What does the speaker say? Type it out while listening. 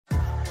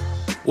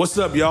What's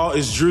up, y'all?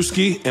 It's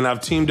Drewski, and I've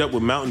teamed up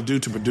with Mountain Dew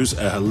to produce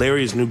a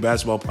hilarious new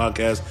basketball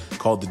podcast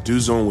called The Dew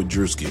Zone with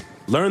Drewski.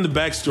 Learn the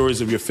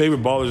backstories of your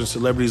favorite ballers and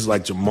celebrities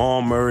like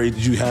Jamal Murray.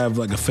 Did you have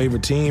like a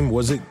favorite team?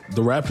 Was it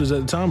the Raptors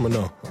at the time or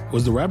no?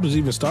 Was the Raptors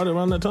even started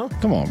around that time?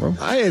 Come on, bro.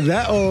 I ain't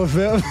that old,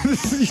 fam.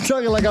 You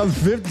talking like I'm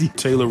 50.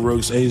 Taylor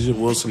Rooks, Asia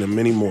Wilson, and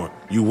many more.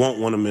 You won't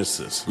want to miss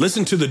this.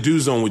 Listen to The Dew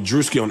Zone with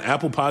Drewski on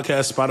Apple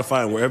Podcasts,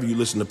 Spotify, and wherever you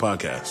listen to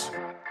podcasts.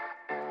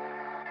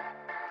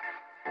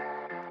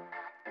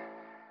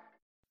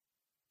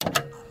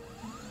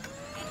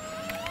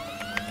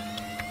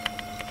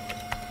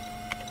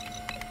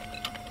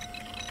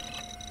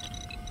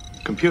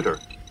 Computer,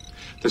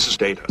 this is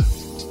Data.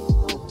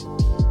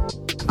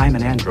 I'm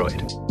an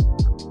android.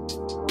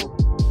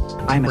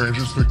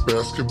 Rangers League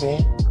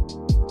basketball.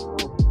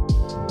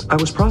 I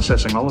was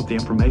processing all of the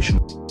information.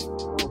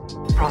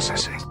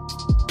 Processing.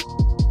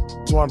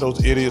 It's one of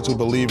those idiots who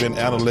believe in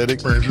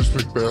analytics. Rangers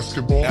League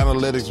basketball.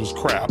 Analytics was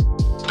crap.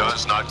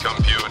 Does not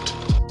compute.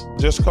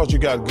 Just because you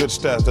got good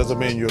stats doesn't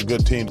mean you're a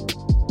good team.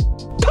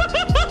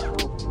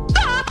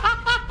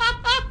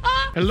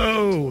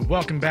 Hello,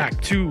 welcome back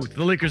to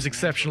the Lakers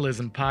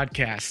Exceptionalism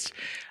Podcast.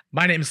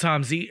 My name is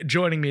Tom Z.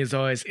 Joining me as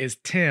always is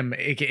Tim,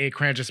 aka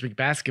Cran Speak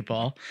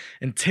Basketball.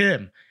 And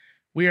Tim,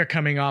 we are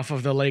coming off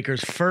of the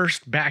Lakers'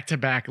 first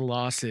back-to-back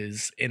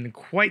losses in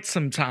quite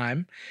some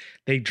time.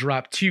 They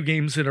dropped 2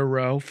 games in a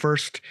row,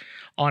 first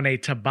on a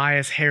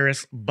Tobias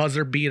Harris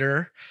buzzer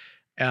beater,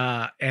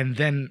 and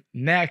then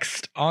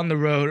next on the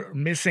road,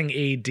 missing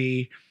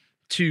AD,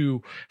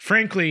 to,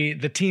 frankly,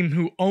 the team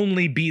who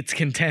only beats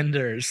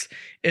contenders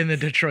in the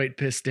Detroit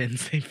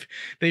Pistons.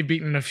 They've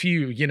beaten a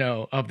few,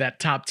 of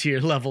that top tier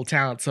level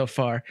talent so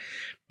far.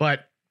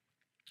 But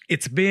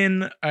it's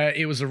been,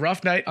 it was a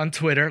rough night on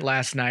Twitter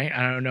last night.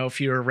 I don't know if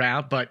you were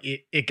around, but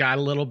it got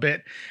a little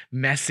bit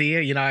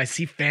messy. I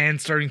see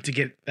fans starting to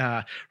get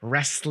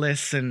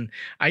restless. And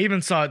I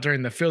even saw it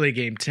during the Philly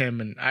game, Tim.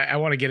 And I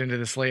want to get into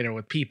this later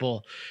with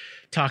people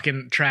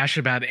talking trash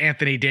about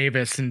Anthony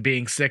Davis and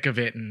being sick of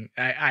it. And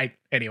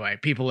anyway,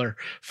 people are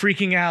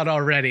freaking out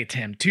already,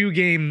 Tim. 2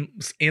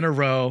 games in a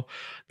row.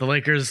 The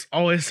Lakers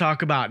always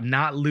talk about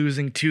not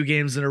losing 2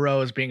 games in a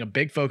row as being a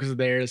big focus of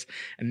theirs.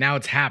 And now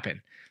it's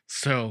happened.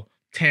 So,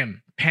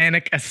 Tim,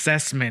 panic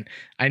assessment.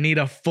 I need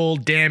a full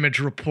damage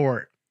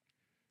report.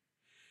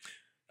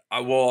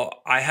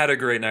 Well, I had a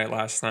great night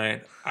last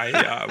night. We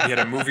had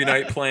a movie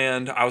night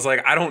planned. I was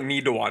like, I don't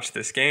need to watch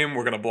this game.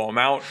 We're going to blow them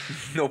out.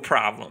 No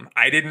problem.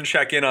 I didn't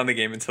check in on the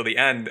game until the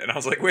end. And I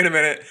was like, wait a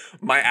minute.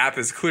 My app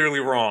is clearly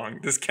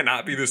wrong. This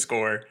cannot be the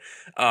score.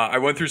 I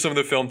went through some of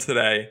the film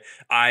today.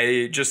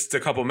 I just a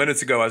couple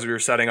minutes ago, as we were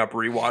setting up,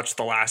 rewatched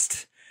the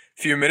last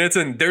few minutes.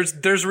 And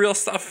there's real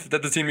stuff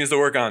that the team needs to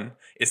work on.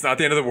 It's not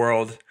the end of the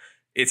world.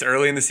 It's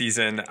early in the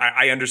season.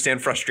 I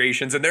understand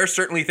frustrations. And there are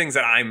certainly things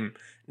that I'm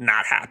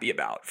not happy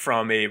about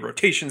from a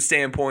rotation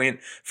standpoint,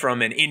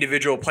 from an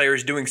individual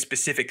players doing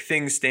specific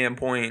things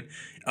standpoint.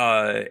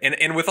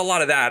 And with a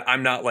lot of that,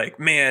 I'm not like,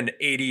 man,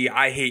 AD,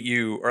 I hate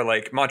you, or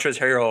like Montrezl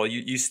Harrell,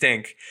 you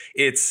stink.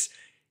 It's,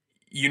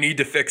 you need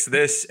to fix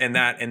this and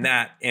that and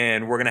that.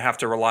 And we're going to have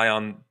to rely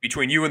on,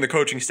 between you and the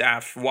coaching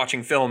staff,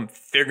 watching film,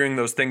 figuring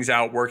those things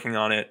out, working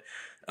on it.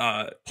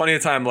 Plenty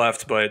of time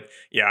left, but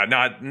yeah,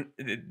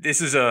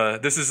 this is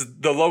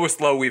the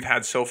lowest low we've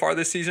had so far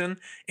this season.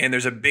 And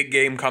there's a big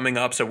game coming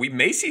up. So we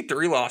may see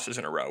 3 losses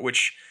in a row,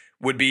 which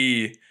would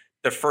be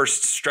the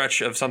first stretch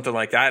of something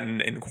like that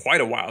in quite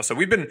a while. So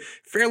we've been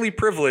fairly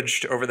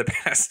privileged over the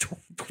past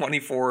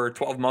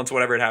 12 months,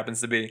 whatever it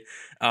happens to be.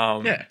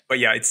 But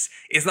yeah,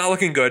 it's not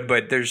looking good,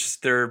 but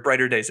there are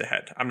brighter days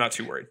ahead. I'm not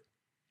too worried.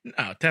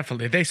 No,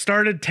 definitely. They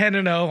started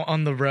 10-0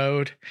 on the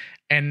road,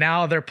 and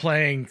now they're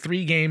playing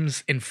 3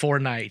 games in 4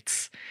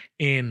 nights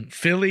in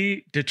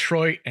Philly,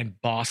 Detroit, and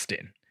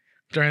Boston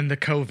during the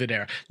COVID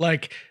era.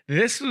 Like,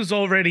 this was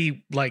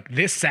already,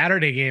 this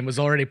Saturday game was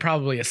already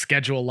probably a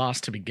schedule loss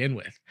to begin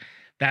with.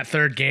 That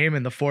 3rd game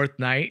in the 4th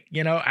night,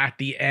 at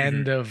the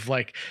end of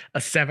like a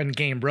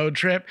 7-game road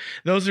trip.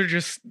 Those are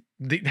just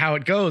how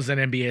it goes in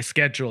NBA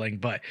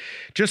scheduling. But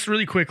just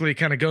really quickly,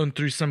 kind of going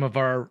through some of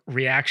our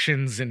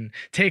reactions and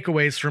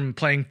takeaways from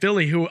playing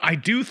Philly, who I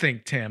do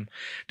think, Tim,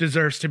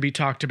 deserves to be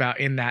talked about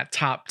in that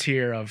top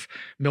tier of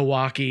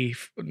Milwaukee,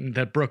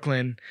 the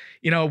Brooklyn.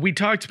 We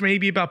talked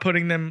maybe about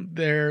putting them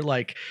there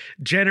like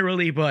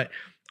generally, but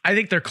I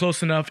think they're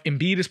close enough.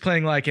 Embiid is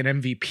playing like an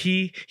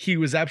MVP. He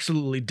was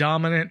absolutely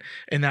dominant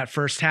in that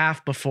first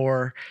half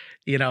before,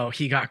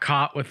 he got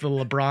caught with the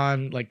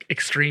LeBron,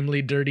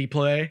 extremely dirty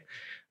play.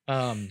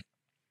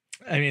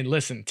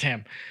 Listen,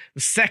 Tim, the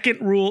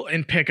second rule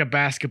in pickup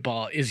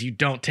basketball is you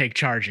don't take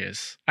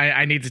charges.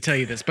 I need to tell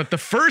you this, but the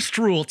first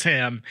rule,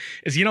 Tim,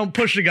 is you don't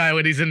push a guy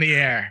when he's in the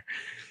air.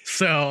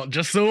 So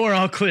just so we're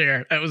all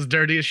clear, that was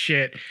dirty as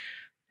shit,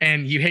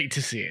 and you hate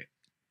to see it.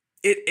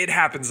 It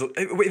happens.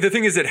 The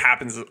thing is, it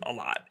happens a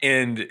lot,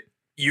 and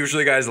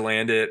usually guys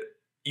land it.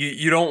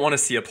 You don't want to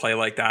see a play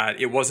like that.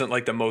 It wasn't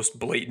like the most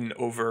blatant,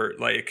 overt,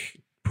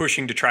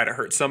 pushing to try to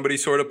hurt somebody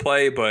sort of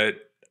play, but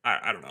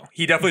I don't know.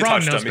 He definitely LeBron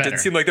touched knows him. It better.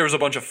 didn't seem like there was a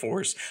bunch of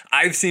force.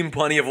 I've seen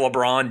plenty of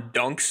LeBron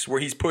dunks where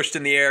he's pushed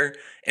in the air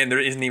and there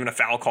isn't even a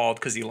foul called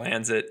because he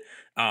lands it.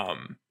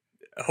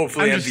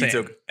 Hopefully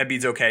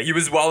Embiid's okay. He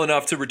was well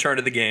enough to return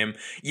to the game.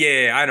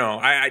 Yeah, I know.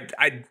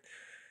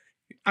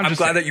 I'm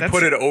glad that you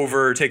put it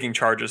over taking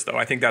charges, though.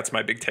 I think that's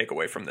my big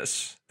takeaway from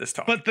this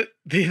talk. But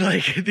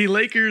the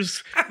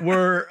Lakers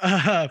were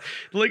a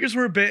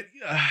bit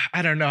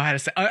I don't know how to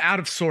say, out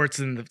of sorts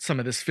in some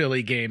of this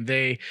Philly game.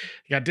 They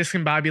got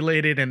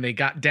discombobulated and they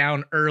got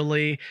down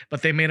early,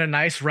 but they made a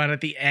nice run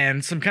at the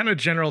end. Some kind of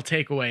general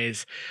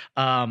takeaways.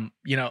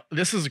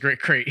 This is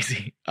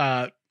crazy.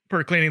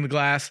 Per Cleaning the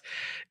Glass,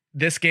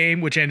 this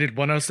game, which ended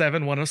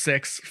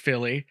 107-106,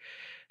 Philly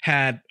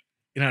had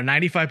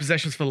 95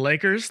 possessions for the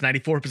Lakers,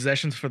 94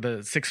 possessions for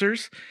the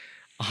Sixers,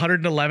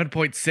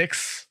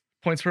 111.6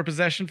 points per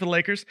possession for the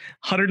Lakers,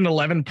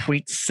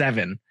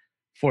 111.7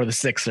 for the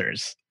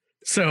Sixers.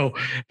 So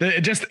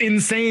just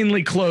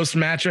insanely close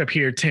matchup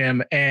here,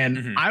 Tim.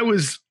 And I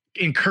was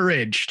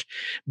encouraged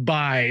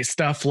by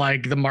stuff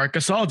like the Marc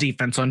Gasol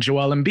defense on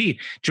Joel Embiid.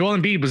 Joel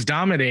Embiid was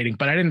dominating,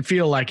 but I didn't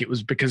feel like it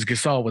was because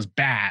Gasol was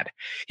bad.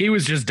 He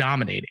was just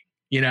dominating,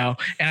 and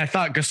I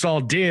thought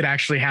Gasol did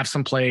actually have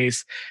some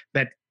plays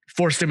that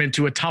forced him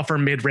into a tougher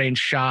mid-range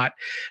shot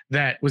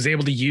that was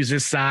able to use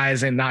his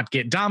size and not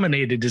get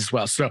dominated as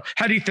well. So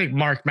how do you think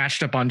Mark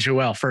matched up on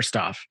Joel, first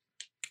off?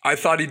 I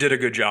thought he did a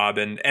good job,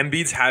 and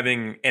Embiid's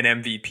having an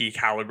MVP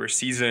caliber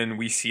season.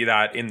 We see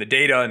that in the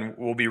data, and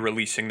we'll be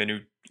releasing the new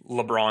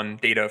LeBron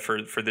data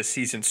for this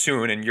season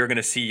soon, and you're going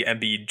to see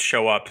Embiid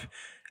show up.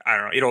 I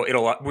don't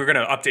know. We're going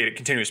to update it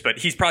continuous, but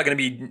he's probably going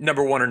to be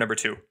number 1 or number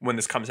 2 when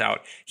this comes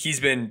out. He's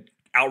been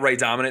outright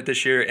dominant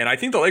this year, and I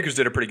think the Lakers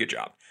did a pretty good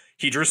job.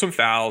 He drew some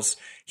fouls.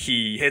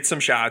 He hit some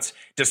shots.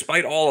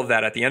 Despite all of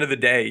that, at the end of the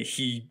day,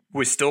 he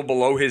was still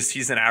below his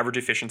season average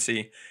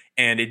efficiency.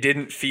 And it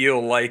didn't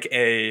feel like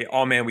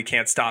oh man, we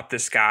can't stop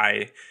this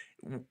guy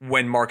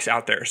when Mark's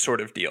out there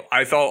sort of deal.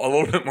 I felt a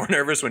little bit more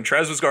nervous when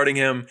Trez was guarding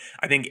him.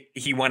 I think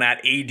he went at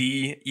AD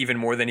even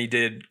more than he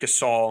did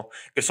Gasol.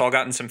 Gasol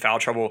got in some foul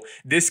trouble.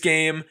 This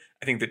game,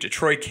 I think the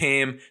Detroit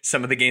game,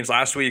 some of the games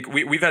last week,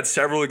 we've had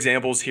several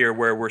examples here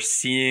where we're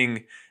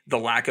seeing the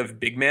lack of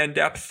big man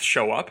depth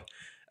show up.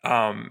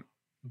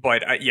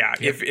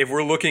 If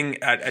we're looking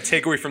at a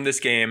takeaway from this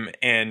game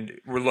and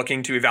we're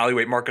looking to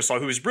evaluate Marc Gasol,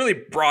 who's really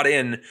brought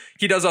in,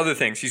 he does other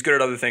things. He's good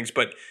at other things,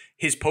 but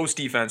his post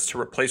defense to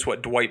replace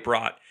what Dwight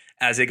brought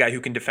as a guy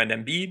who can defend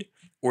Embiid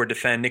or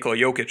defend Nikola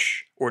Jokic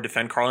or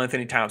defend Karl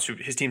Anthony Towns, who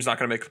his team's not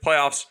going to make the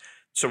playoffs,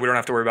 so we don't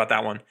have to worry about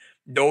that one.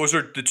 Those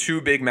are the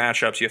two big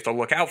matchups you have to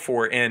look out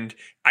for, and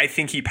I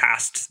think he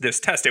passed this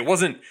test. It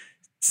wasn't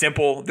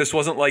simple. This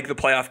wasn't like the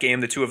playoff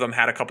game the two of them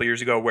had a couple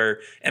years ago where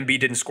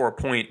Embiid didn't score a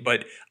point,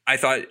 but I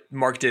thought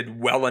Mark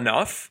did well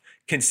enough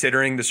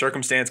considering the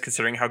circumstance,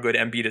 considering how good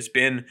Embiid has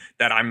been,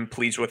 that I'm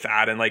pleased with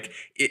that. And like,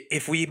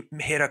 if we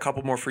hit a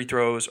couple more free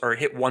throws or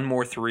hit one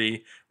more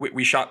three,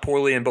 we shot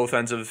poorly in both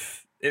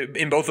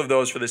of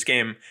those for this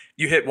game.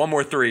 You hit one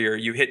more three or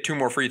you hit two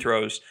more free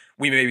throws,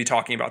 we may be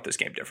talking about this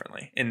game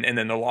differently. And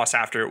then the loss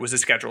after it was a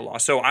schedule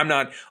loss. So I'm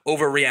not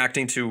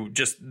overreacting to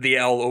just the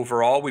L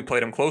overall. We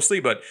played them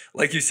closely, but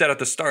like you said at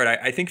the start,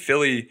 I think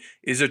Philly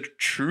is a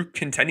true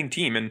contending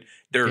team and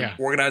they're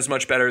organized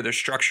much better. They're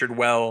structured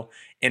well.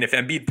 And if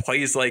Embiid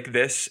plays like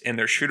this and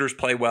their shooters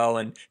play well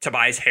and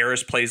Tobias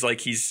Harris plays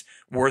like he's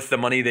worth the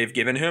money they've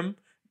given him,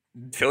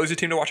 Philly's a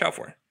team to watch out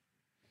for.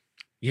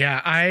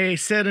 Yeah, I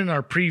said in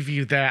our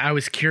preview that I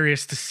was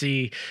curious to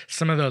see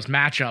some of those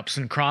matchups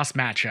and cross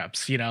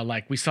matchups.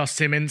 Like we saw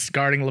Simmons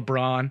guarding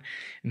LeBron,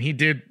 and he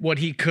did what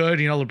he could.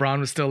 LeBron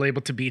was still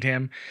able to beat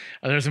him.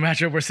 There's a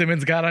matchup where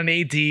Simmons got on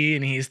AD,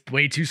 and he's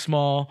way too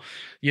small.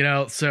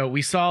 So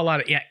we saw a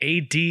lot of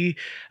AD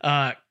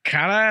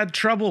kind of had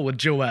trouble with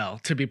Joel,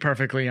 to be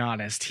perfectly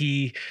honest.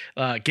 He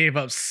gave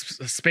up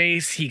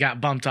space. He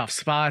got bumped off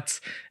spots.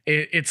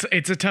 It's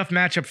a tough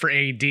matchup for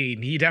AD.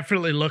 And he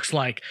definitely looks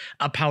like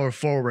a power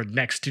forward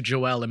next to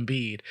Joel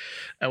Embiid,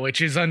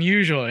 which is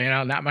unusual.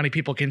 Not many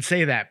people can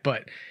say that,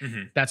 but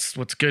that's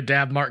what's good to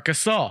have Marc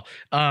Gasol.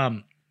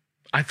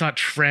 I thought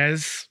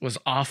Trez was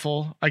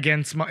awful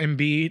against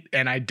Embiid,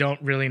 and I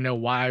don't really know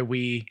why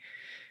we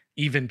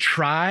even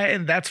try.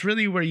 And that's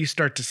really where you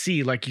start to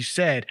see, like you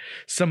said,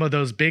 some of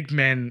those big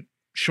men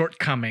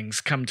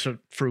shortcomings come to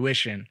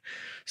fruition.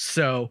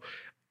 So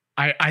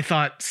I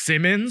thought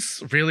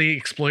Simmons really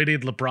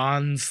exploited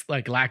LeBron's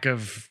lack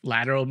of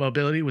lateral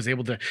mobility, was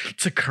able to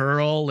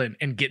curl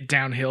and get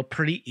downhill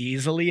pretty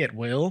easily at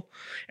will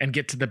and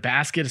get to the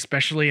basket,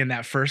 especially in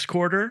that first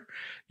quarter,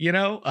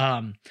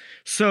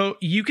 so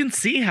you can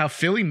see how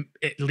Philly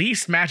at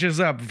least matches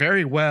up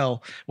very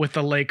well with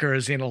the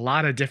Lakers in a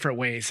lot of different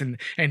ways. And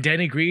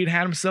Danny Green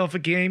had himself a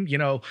game,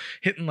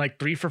 hitting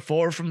 3 for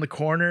 4 from the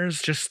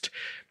corners, just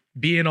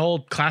being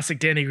old classic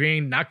Danny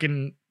Green,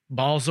 knocking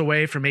balls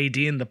away from AD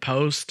in the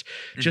post.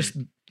 Just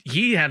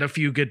he had a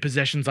few good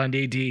possessions on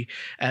AD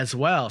as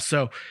well.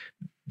 So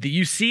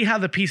you see how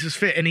the pieces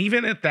fit. And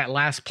even at that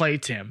last play,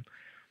 Tim,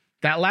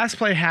 that last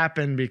play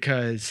happened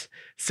because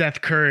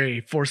Seth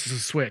Curry forces a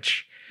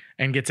switch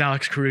and gets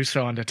Alex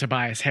Caruso onto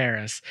Tobias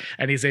Harris,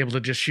 and he's able to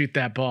just shoot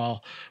that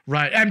ball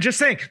right. I'm just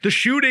saying the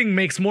shooting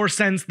makes more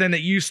sense than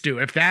it used to.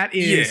 If that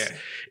is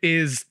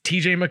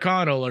TJ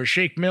McConnell or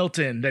Shake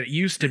Milton that it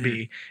used to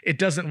be, it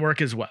doesn't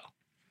work as well.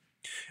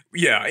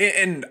 Yeah,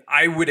 and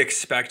I would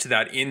expect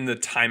that in the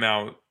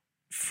timeout,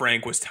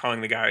 Frank was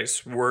telling the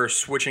guys, we're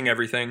switching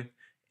everything,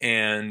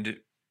 and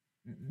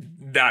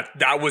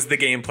that was the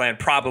game plan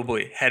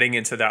probably heading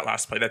into that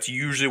last play. That's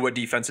usually what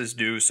defenses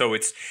do. So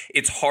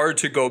it's hard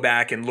to go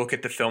back and look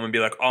at the film and be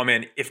like, oh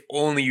man, if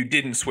only you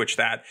didn't switch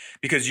that,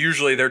 because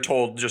usually they're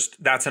told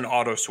just that's an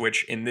auto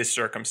switch in this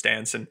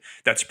circumstance, and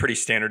that's pretty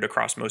standard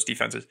across most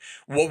defenses.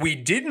 What we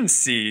didn't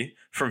see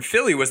from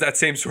Philly was that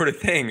same sort of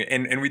thing.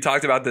 And we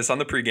talked about this on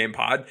the pregame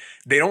pod.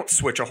 They don't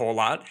switch a whole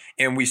lot.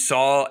 And we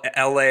saw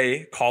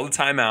LA call the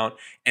timeout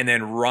and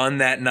then run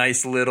that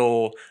nice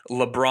little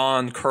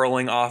LeBron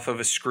curling off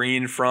of a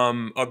screen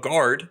from a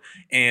guard.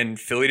 And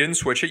Philly didn't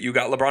switch it. You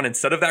got LeBron,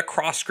 instead of that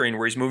cross screen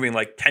where he's moving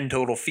like 10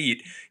 total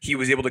feet, he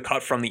was able to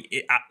cut from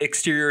the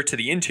exterior to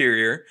the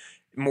interior,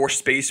 more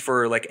space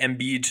for like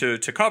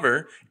Embiid to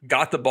cover,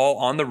 got the ball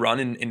on the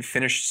run and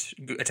finished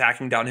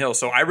attacking downhill.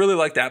 So I really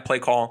like that play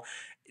call.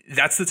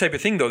 That's the type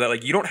of thing, though, that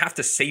like you don't have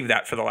to save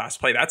that for the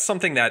last play. That's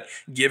something that,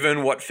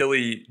 given what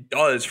Philly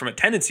does from a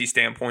tendency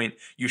standpoint,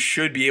 you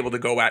should be able to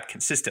go at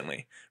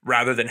consistently,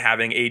 rather than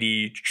having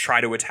AD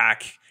try to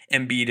attack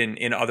Embiid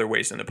in other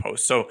ways in the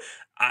post. So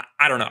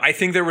I don't know. I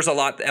think there was a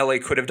lot LA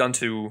could have done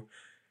to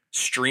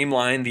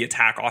streamline the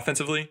attack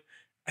offensively.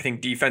 I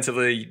think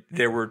defensively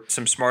there were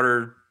some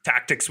smarter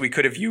tactics we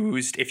could have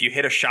used. If you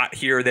hit a shot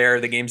here or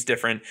there, the game's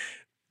different.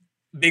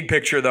 Big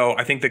picture, though,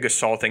 I think the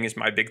Gasol thing is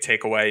my big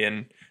takeaway,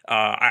 and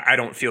I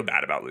don't feel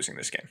bad about losing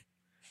this game.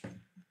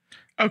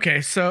 Okay,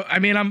 so I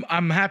mean,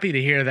 I'm happy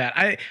to hear that.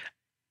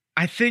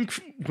 I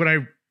think what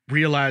I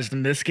realized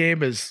in this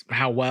game is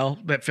how well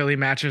that Philly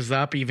matches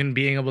up, even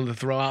being able to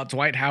throw out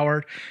Dwight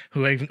Howard,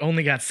 who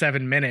only got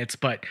 7 minutes,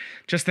 but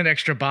just an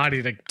extra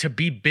body to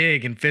be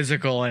big and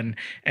physical and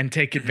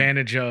take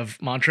advantage of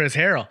Montrezl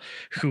Harrell,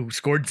 who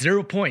scored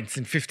 0 points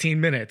in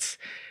 15 minutes.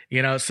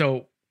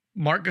 So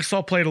Marc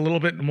Gasol played a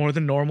little bit more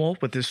than normal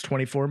with his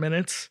 24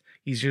 minutes.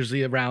 He's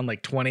usually around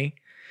like 20.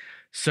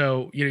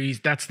 So,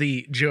 that's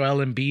the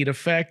Joel Embiid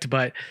effect.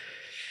 But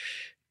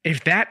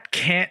if that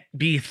can't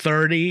be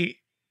 30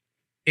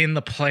 in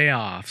the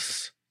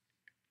playoffs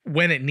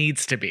when it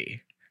needs to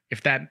be,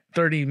 if that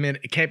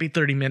it can't be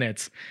 30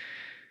 minutes,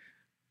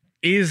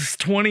 is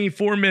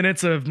 24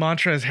 minutes of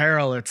Montrezl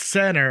Harrell at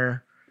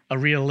center a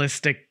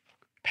realistic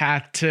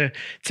path to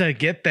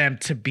get them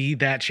to be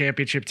that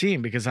championship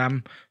team? Because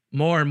I'm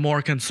more and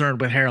more concerned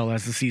with Harrell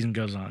as the season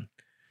goes on.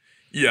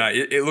 Yeah,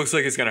 it looks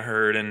like it's going to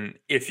hurt. And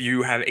if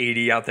you have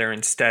AD out there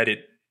instead,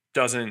 it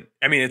doesn't,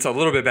 I mean, it's a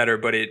little bit better,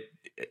 but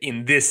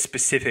in this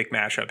specific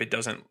matchup, it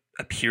doesn't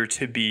appear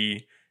to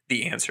be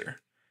the answer.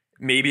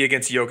 Maybe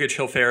against Jokic,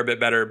 he'll fare a bit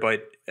better,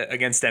 but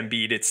against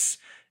Embiid, it's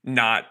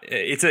not,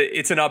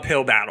 it's an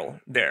uphill battle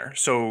there.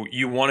 So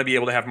you want to be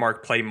able to have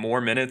Mark play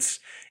more minutes.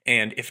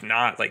 And if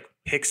not, like,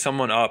 pick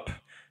someone up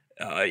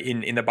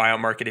in the buyout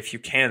market if you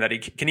can, that he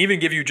can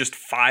even give you just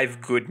 5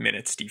 good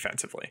minutes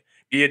defensively.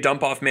 Be a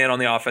dump off man on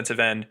the offensive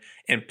end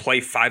and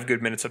play 5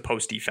 good minutes of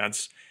post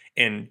defense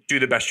and do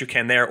the best you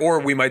can there.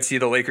 Or we might see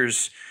the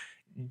Lakers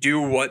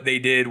do what they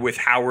did with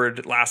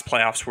Howard last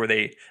playoffs, where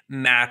they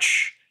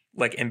match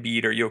like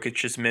Embiid or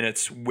Jokic's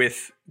minutes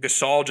with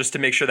Gasol, just to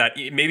make sure that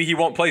maybe he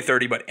won't play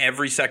 30, but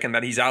every second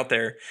that he's out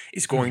there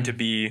is going to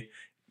be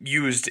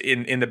used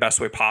in the best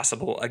way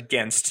possible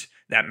against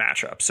that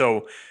matchup.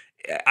 So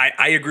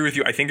I agree with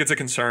you. I think it's a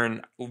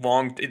concern.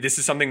 This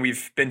is something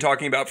we've been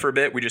talking about for a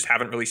bit. We just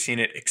haven't really seen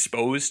it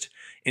exposed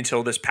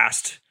until this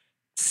past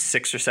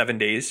 6 or 7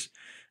 days.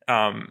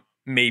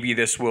 Maybe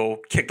this will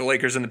kick the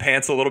Lakers in the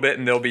pants a little bit,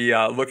 and they'll be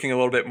looking a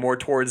little bit more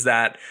towards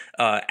that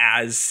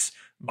as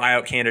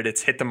buyout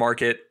candidates hit the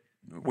market,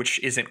 which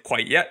isn't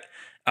quite yet.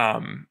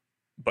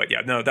 But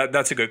yeah, no,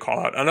 that's a good call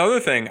out. Another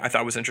thing I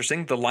thought was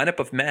interesting, the lineup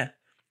of Meh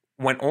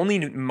went only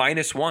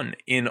 -1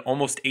 in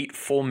almost 8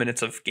 full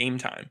minutes of game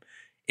time.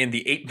 In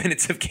the 8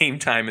 minutes of game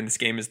time in this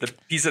game is the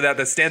piece of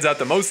that stands out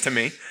the most to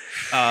me.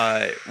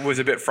 Was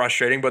a bit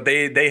frustrating, but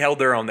they held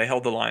their own. They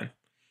held the line.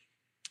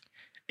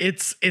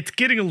 It's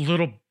getting a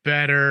little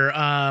better.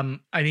 I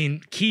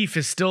mean, Keefe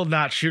is still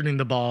not shooting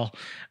the ball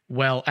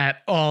well at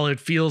all. It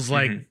feels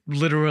like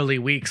literally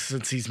weeks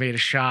since he's made a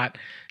shot.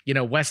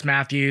 Wes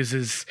Matthews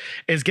is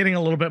getting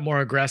a little bit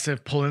more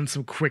aggressive, pulling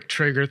some quick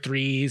trigger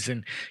threes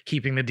and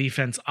keeping the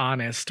defense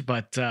honest.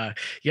 But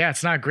yeah,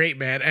 it's not great,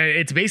 man.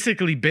 It's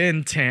basically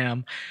been,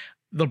 Tam,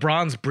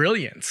 LeBron's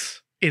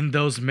brilliance in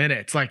those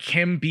minutes. Like,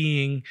 him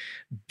being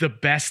the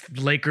best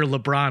Laker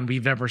LeBron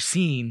we've ever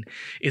seen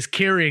is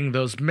carrying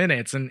those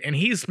minutes. And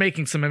he's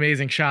making some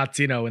amazing shots,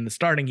 in the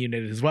starting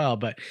unit as well.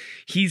 But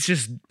he's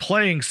just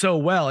playing so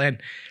well.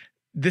 And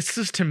this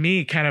is, to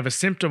me, kind of a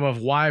symptom of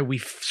why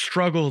we've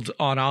struggled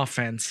on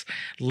offense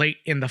late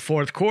in the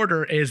fourth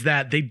quarter, is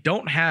that they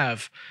don't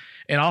have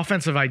an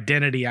offensive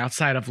identity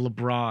outside of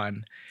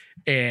LeBron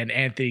and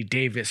Anthony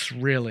Davis,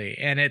 really.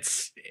 And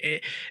it's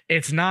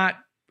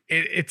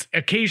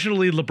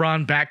occasionally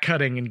LeBron back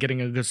cutting and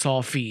getting a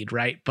Gasol feed,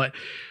 right? But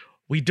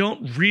we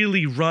don't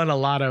really run a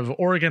lot of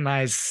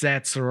organized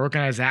sets or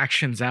organized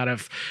actions out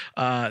of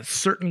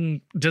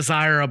certain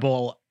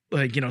desirable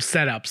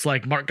setups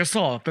like Marc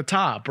Gasol at the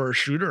top or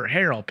Schroeder,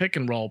 Harrell, pick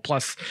and roll,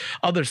 plus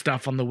other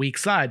stuff on the weak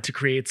side to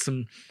create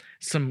some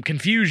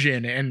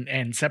confusion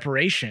and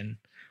separation.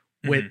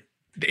 With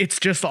it's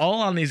just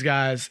all on these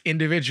guys'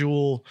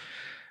 individual,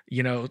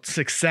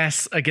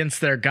 success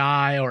against their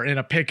guy or in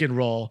a pick and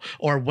roll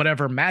or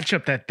whatever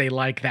matchup that they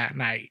like that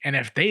night. And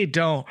if they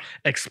don't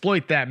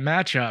exploit that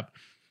matchup,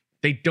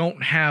 they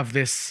don't have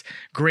this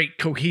great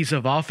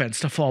cohesive offense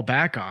to fall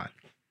back on.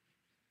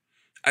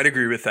 I'd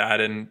agree with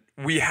that. And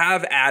we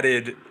have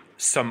added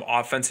some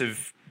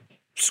offensive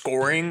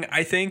scoring,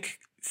 I think,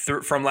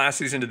 from last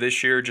season to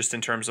this year, just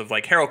in terms of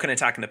like Harrell can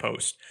attack in the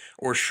post,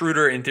 or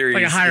Schroeder in theory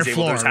like is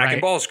able to attack in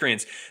ball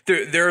screens.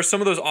 There are some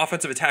of those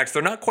offensive attacks.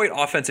 They're not quite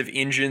offensive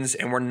engines,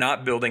 and we're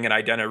not building an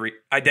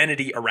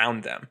identity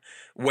around them.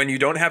 When you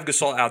don't have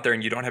Gasol out there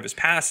and you don't have his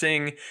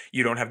passing,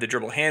 you don't have the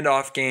dribble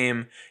handoff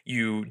game,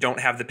 you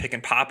don't have the pick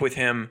and pop with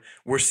him,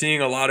 we're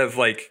seeing a lot of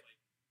like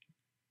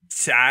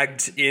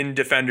sagged in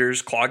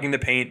defenders clogging the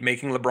paint,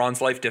 making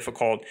LeBron's life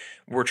difficult.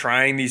 We're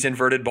trying these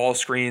inverted ball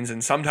screens,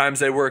 and sometimes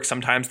they work,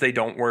 sometimes they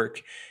don't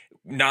work.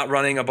 Not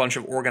running a bunch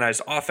of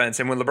organized offense.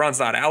 And when LeBron's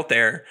not out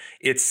there,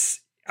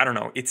 it's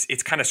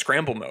kind of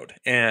scramble mode,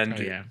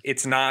 and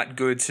it's not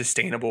good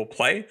sustainable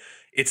play.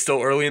 It's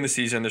still early in the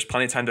season. There's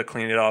plenty of time to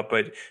clean it up,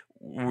 but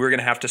we're going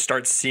to have to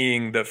start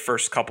seeing the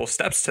first couple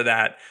steps to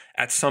that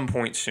at some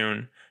point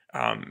soon.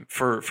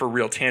 For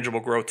real tangible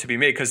growth to be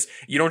made, because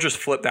you don't just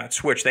flip that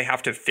switch. They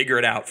have to figure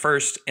it out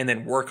first and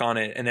then work on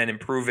it and then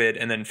improve it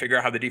and then figure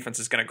out how the defense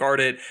is going to guard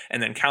it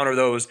and then counter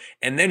those,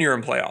 and then you're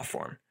in playoff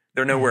form.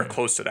 They're nowhere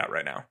close to that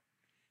right now.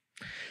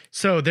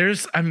 So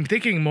I'm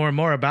thinking more and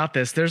more about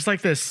this. There's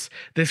like this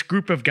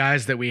group of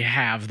guys that we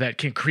have that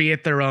can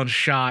create their own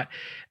shot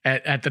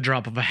at the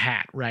drop of a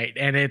hat, right?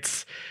 And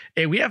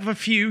we have a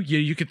few.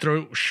 You could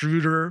throw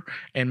Schroeder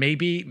and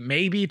maybe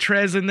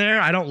Trez in there.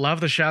 I don't love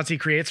the shots he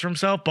creates for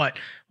himself, but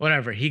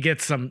whatever. He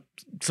gets some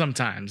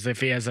sometimes if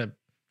he has a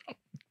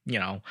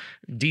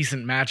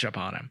decent matchup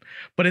on him.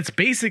 But it's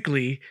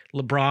basically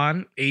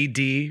LeBron,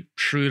 AD,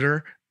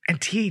 Schroeder, and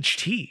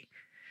THT.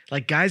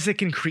 Like guys that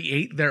can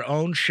create their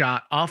own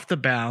shot off the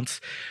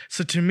bounce.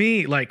 So to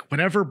me, like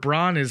whenever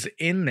Bron is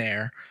in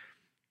there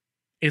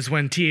is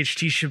when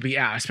THT should be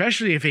out,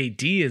 especially if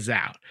AD is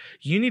out.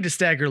 You need to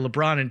stagger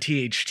LeBron and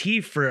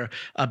THT for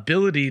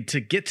ability to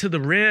get to the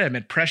rim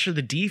and pressure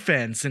the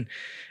defense.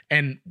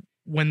 And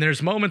when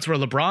there's moments where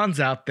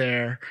LeBron's out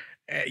there,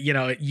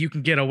 you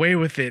can get away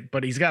with it,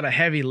 but he's got a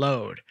heavy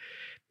load.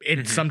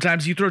 And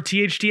sometimes you throw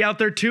THT out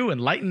there too and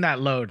lighten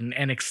that load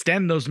and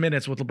extend those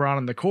minutes with LeBron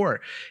on the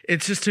court.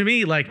 It's just, to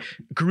me, like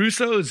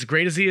Caruso, as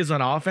great as he is on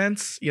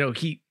offense,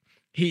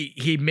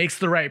 he makes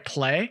the right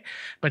play,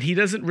 but he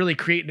doesn't really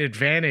create an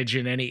advantage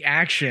in any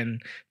action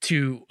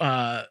to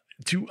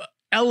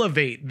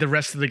elevate the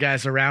rest of the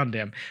guys around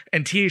him.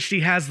 And THT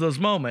has those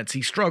moments.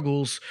 He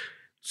struggles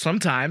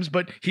sometimes,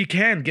 but he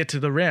can get to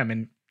the rim.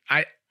 And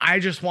I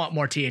just want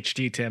more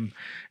THT, Tim,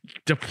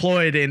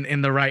 deployed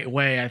in the right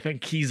way. I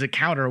think he's a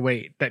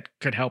counterweight that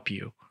could help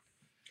you.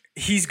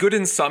 He's good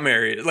in some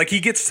areas. Like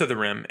he gets to the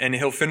rim and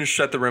he'll finish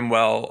at the rim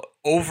well.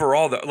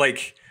 Overall, though,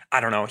 like,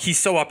 I don't know. He's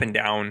so up and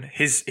down.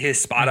 His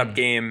spot up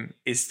game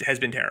has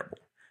been terrible.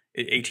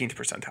 18th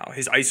percentile.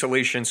 His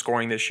isolation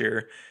scoring this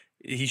year,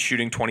 he's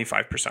shooting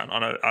 25%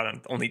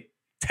 on only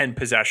 10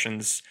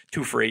 possessions,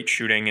 2 for 8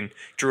 shooting, and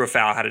drew a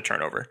foul, had a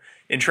turnover.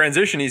 In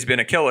transition, he's been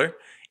a killer.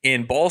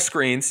 In ball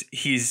screens,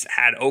 he's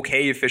had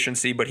okay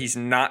efficiency, but he's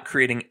not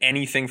creating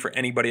anything for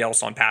anybody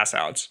else on pass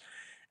outs.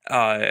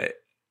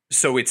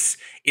 So it's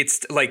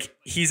like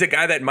he's a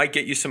guy that might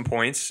get you some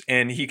points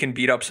and he can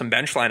beat up some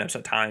bench lineups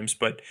at times,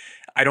 but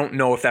I don't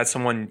know if that's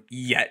someone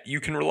yet you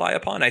can rely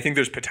upon. I think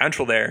there's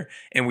potential there,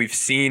 and we've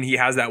seen he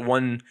has that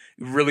one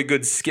really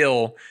good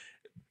skill,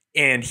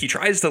 and he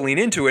tries to lean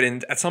into it,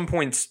 and at some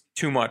points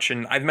too much.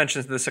 And I've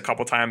mentioned this a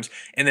couple times.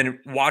 And then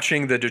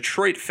watching the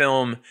Detroit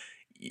film,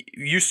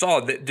 you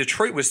saw that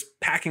Detroit was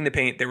packing the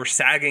paint. They were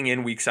sagging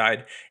in weak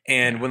side.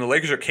 And when the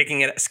Lakers are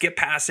kicking it, skip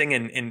passing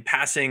and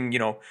passing,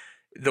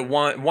 the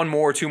one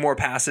more, 2 more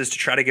passes to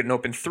try to get an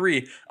open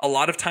 3, a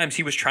lot of times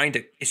he was trying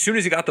to, as soon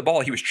as he got the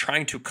ball, he was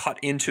trying to cut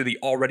into the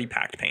already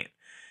packed paint.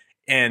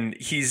 And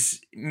he's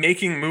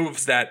making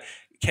moves that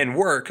can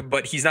work,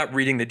 but he's not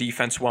reading the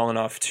defense well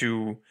enough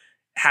to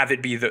have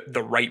it be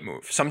the right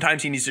move.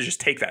 Sometimes he needs to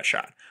just take that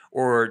shot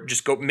or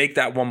just go make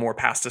that one more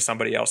pass to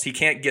somebody else. He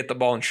can't get the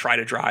ball and try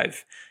to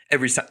drive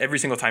every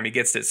single time he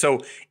gets it. So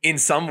in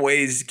some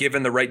ways,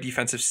 given the right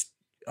defensive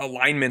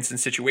alignments and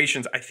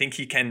situations, I think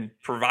he can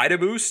provide a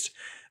boost,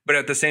 but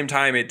at the same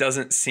time, it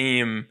doesn't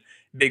seem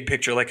big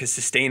picture like a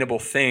sustainable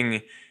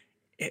thing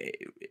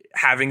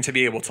having to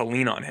be able to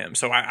lean on him.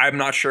 So I'm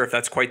not sure if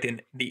that's quite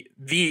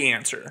the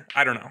answer.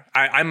 I don't know.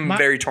 I'm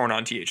very torn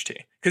on THT.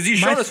 because he's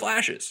shown us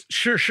flashes.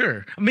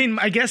 Sure. I mean,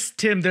 I guess,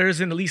 Tim, there's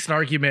at least an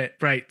argument,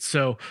 right?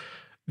 So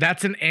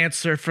that's an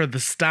answer for the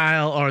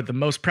style or the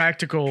most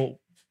practical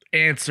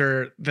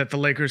answer that the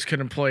Lakers could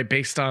employ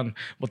based on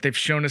what they've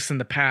shown us in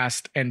the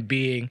past and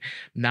being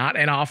not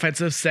an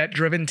offensive set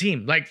driven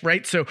team. Like,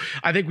 right. So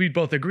I think we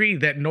both agree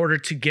that in order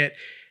to get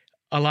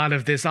a lot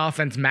of this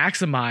offense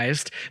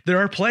maximized, there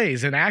are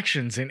plays and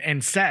actions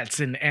and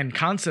sets and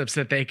concepts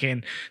that they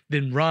can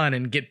then run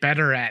and get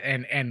better at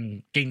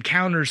and gain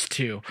counters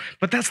to.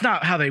 But that's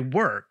not how they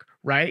work.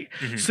 Right.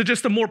 Mm-hmm. So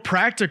just a more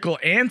practical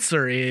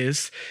answer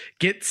is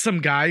get some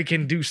guy who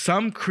can do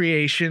some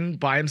creation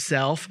by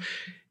himself,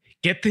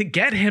 get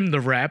him the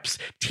reps,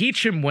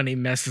 teach him when he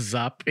messes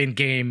up in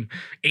game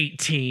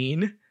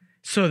 18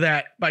 so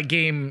that by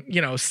game,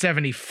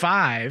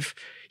 75,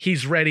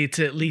 he's ready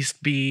to at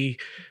least be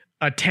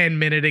a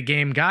 10-minute a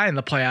game guy in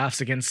the playoffs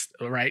against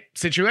the right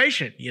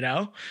situation,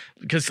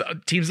 because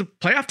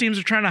playoff teams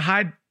are trying to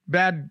hide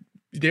bad,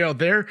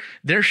 their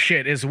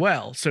shit as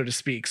well, so to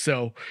speak.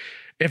 So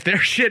if their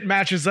shit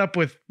matches up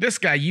with this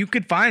guy, you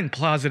could find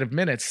positive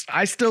minutes.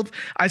 I still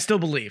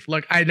believe.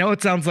 Look, I know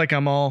it sounds like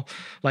I'm all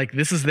like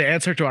this is the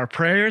answer to our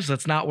prayers.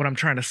 That's not what I'm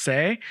trying to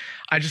say.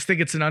 I just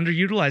think it's an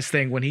underutilized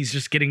thing when he's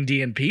just getting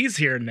DNPs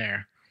here and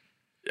there.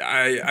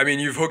 I mean,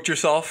 you've hooked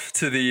yourself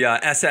to the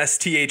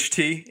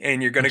SSTHT,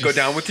 and you're going to go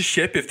down with the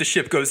ship if the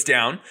ship goes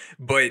down.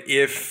 But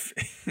if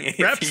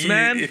reps,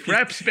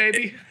 reps,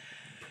 baby.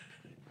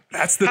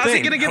 That's the thing. How's he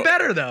going to get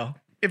better though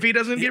if he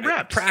doesn't get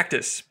reps?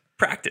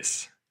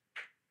 Practice.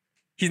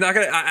 He's not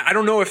going to, I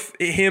don't know if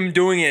him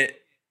doing it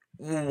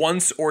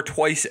once or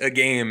twice a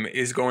game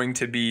is going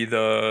to be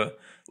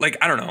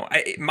I don't know.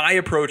 My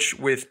approach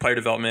with player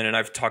development, and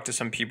I've talked to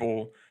some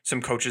people,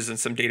 some coaches and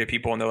some data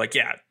people, and they're like,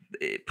 yeah,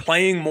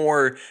 playing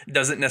more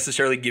doesn't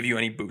necessarily give you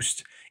any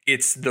boost.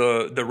 It's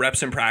the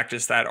reps in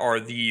practice that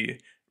are the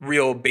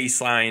real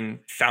baseline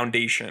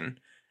foundation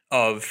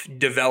of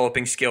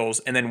developing skills.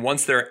 And then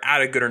once they're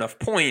at a good enough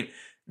point,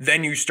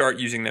 then you start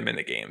using them in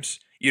the games.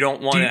 You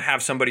don't want to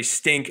have somebody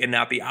stink and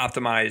not be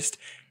optimized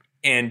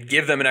and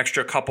give them an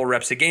extra couple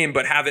reps a game,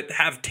 but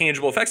have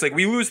tangible effects. Like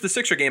we lose the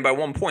Sixer game by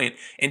 1 point,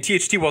 and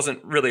THT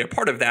wasn't really a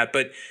part of that,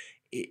 but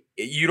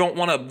you don't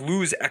want to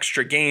lose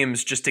extra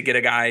games just to get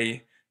a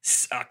guy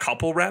a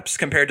couple reps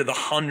compared to the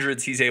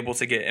hundreds he's able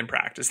to get in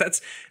practice.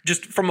 That's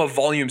just from a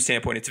volume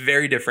standpoint, it's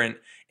very different.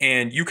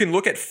 And you can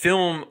look at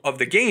film of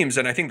the games,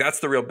 and I think that's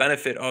the real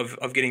benefit of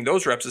getting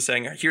those reps is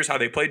saying, here's how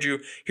they played you,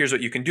 here's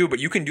what you can do. But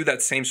you can do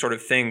that same sort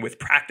of thing with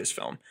practice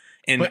film.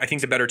 And I think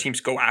the better teams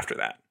go after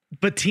that.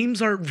 But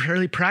teams aren't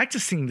really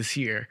practicing this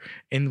year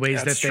in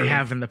ways that they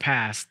have in the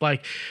past.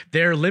 Like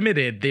they're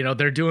limited,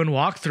 they're doing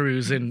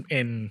walkthroughs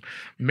in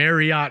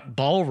Marriott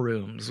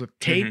ballrooms with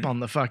tape on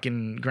the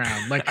fucking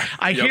ground. Like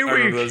I hear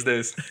where those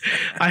days.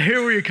 I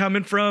hear where you're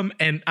coming from,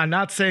 and I'm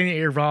not saying that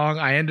you're wrong.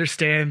 I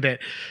understand that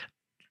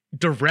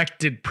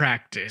directed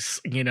practice,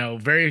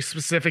 very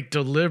specific,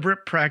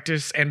 deliberate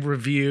practice and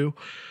review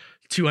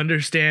to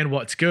understand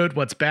what's good,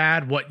 what's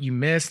bad, what you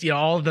missed,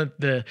 all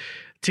the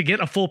to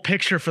get a full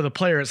picture for the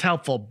player is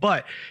helpful,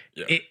 but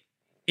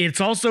it's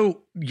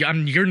also,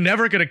 you're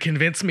never going to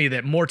convince me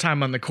that more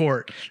time on the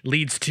court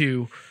leads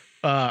to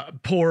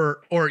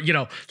poor or,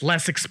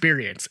 less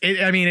experience.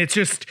 It's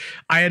just,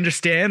 I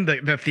understand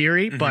the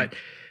theory, but,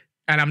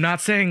 and I'm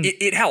not saying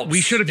it helps.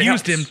 We should have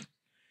used him.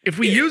 If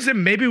we use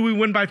him, maybe we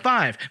win by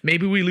 5,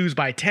 maybe we lose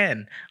by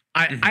 10.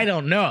 I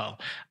don't know.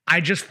 I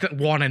just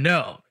want to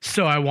know.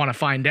 So I want to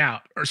find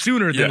out or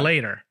sooner than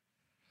later.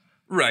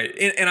 Right.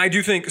 And I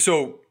do think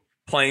so.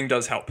 Playing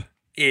does help.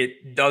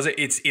 It does.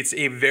 It's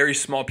a very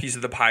small piece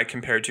of the pie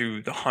compared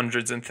to the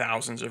hundreds and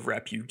thousands of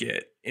rep you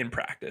get in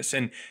practice.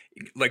 And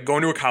like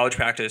going to a college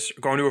practice,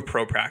 going to a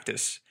pro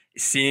practice,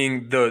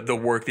 seeing the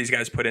work these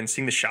guys put in,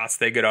 seeing the shots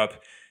they get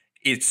up,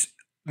 it's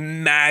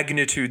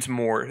magnitudes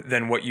more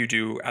than what you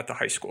do at the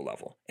high school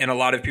level. And a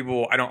lot of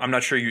people, I'm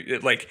not sure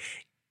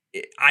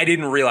I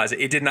didn't realize it.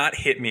 It did not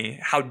hit me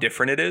how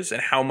different it is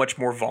and how much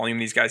more volume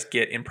these guys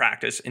get in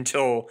practice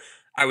until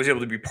I was able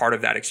to be part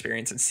of that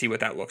experience and see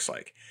what that looks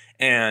like.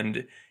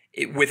 And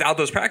without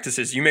those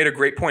practices, you made a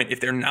great point.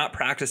 If they're not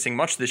practicing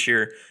much this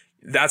year,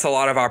 that's a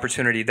lot of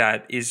opportunity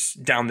that is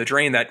down the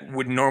drain that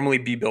would normally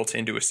be built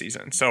into a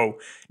season. So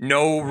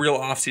no real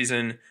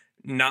offseason,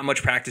 not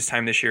much practice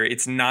time this year.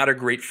 It's not a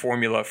great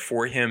formula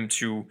for him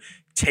to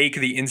take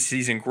the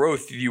in-season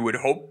growth you would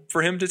hope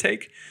for him to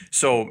take.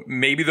 So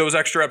maybe those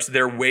extra reps,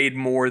 they're weighed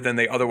more than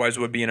they otherwise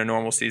would be in a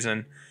normal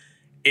season.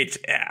 It's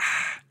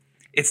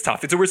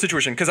tough. It's a weird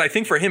situation because I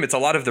think for him, it's a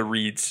lot of the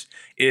reads.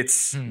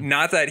 It's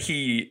not that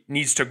he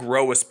needs to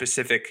grow a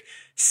specific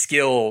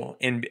skill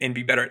and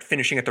be better at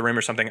finishing at the rim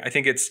or something. I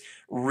think it's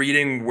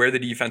reading where the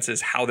defense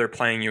is, how they're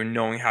playing you, and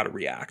knowing how to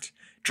react.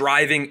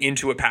 Driving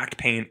into a packed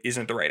paint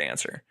isn't the right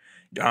answer.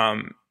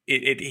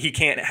 He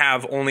can't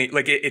have only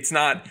it's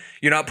not,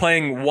 you're not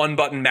playing one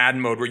button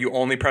Madden mode where you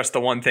only press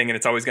the one thing and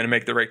it's always going to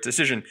make the right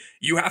decision.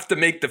 You have to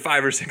make the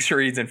 5 or 6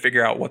 reads and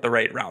figure out what the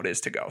right route is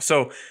to go.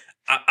 So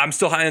I'm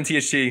still high on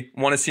THT,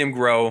 want to see him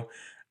grow.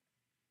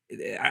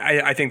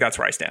 I think that's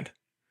where I stand.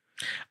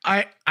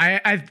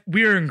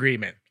 We're in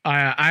agreement.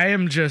 I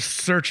am just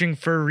searching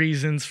for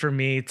reasons for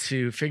me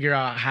to figure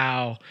out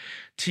how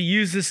to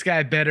use this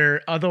guy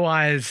better.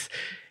 Otherwise,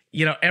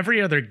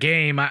 every other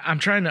game, I'm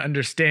trying to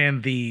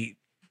understand the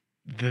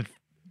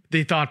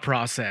thought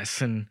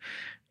process, and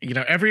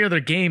every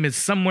other game is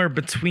somewhere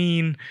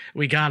between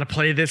we got to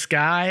play this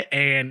guy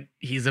and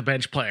he's a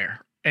bench player,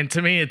 and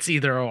to me, it's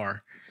either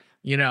or.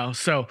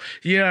 So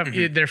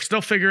they're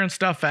still figuring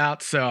stuff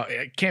out, so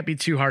it can't be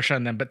too harsh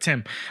on them. But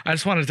Tim, I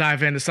just want to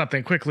dive into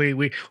something quickly.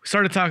 We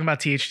started talking about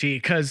THT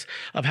because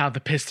of how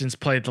the Pistons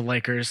played the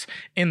Lakers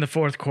in the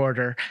fourth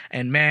quarter,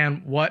 and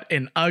man, what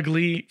an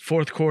ugly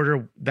fourth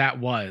quarter that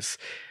was.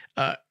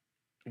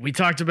 We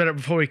talked about it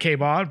before we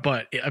came on,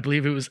 but I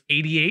believe it was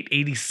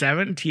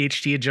 88-87.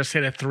 THT had just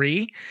hit a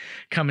three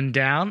coming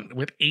down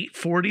with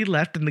 8:40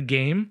 left in the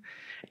game.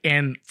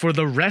 And for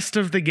the rest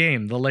of the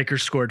game, the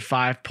Lakers scored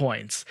 5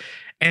 points.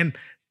 And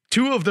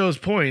 2 of those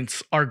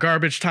points are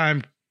garbage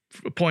time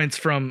points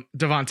from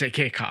Devontae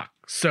Cacok.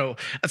 So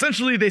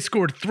essentially they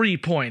scored 3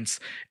 points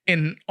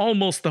in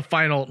almost the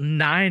final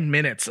 9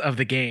 minutes of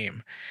the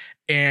game.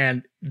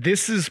 And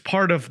this is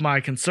part of my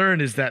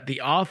concern, is that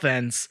the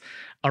offense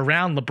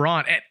around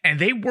LeBron, and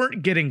they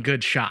weren't getting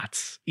good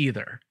shots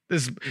either.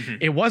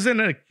 It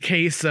wasn't a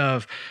case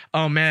of,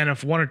 oh man,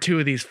 if 1 or 2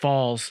 of these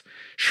falls.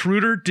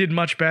 Schroeder did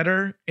much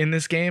better in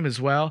this game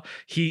as well.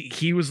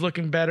 He was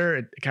looking better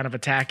at kind of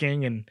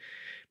attacking,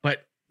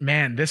 but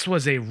man, this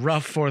was a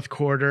rough fourth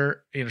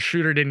quarter.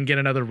 Schroeder didn't get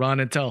another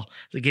run until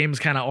the game was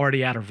kind of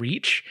already out of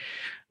reach.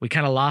 We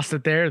kind of lost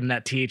it there in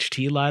that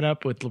THT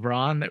lineup with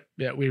LeBron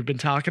that we've been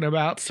talking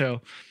about.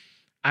 So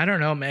I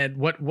don't know, man.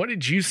 What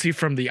did you see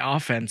from the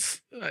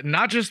offense?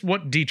 Not just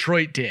what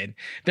Detroit did.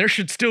 There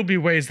should still be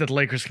ways that the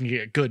Lakers can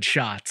get good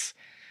shots,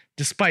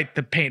 despite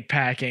the paint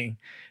packing.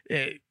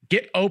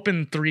 Get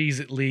open threes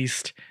at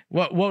least.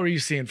 What were you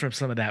seeing from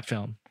some of that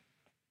film?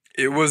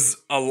 It was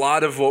a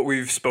lot of what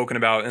we've spoken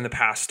about in the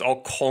past,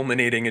 all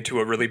culminating into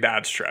a really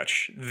bad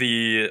stretch.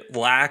 The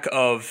lack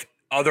of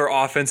other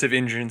offensive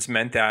engines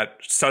meant that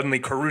suddenly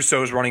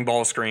Caruso's running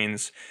ball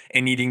screens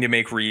and needing to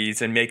make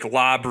reads and make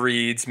lob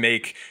reads,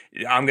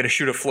 I'm going to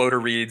shoot a floater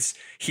reads.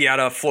 He had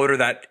a floater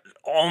that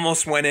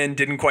almost went in,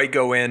 didn't quite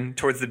go in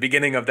towards the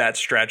beginning of that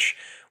stretch.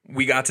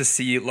 We got to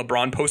see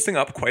LeBron posting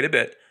up quite a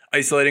bit,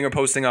 isolating or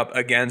posting up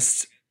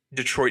against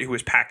Detroit, who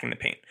was packing the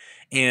paint.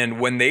 And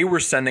when they were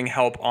sending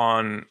help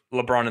on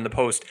LeBron in the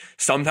post,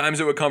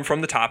 sometimes it would come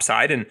from the top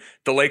side. And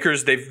the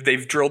Lakers,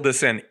 they've drilled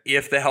this in.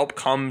 If the help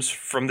comes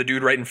from the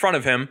dude right in front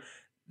of him,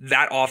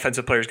 that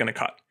offensive player is going to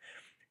cut.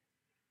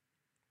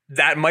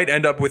 That might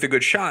end up with a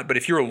good shot, but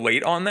if you're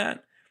late on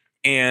that,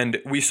 and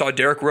we saw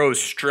Derrick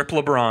Rose strip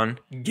LeBron,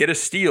 get a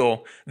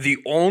steal, the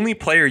only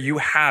player you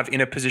have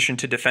in a position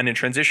to defend in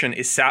transition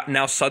is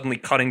now suddenly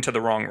cutting to the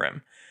wrong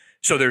rim.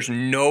 So there's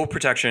no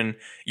protection.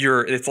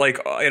 It's like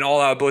an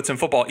all-out blitz in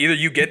football. Either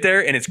you get there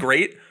and it's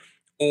great,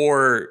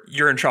 or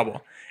you're in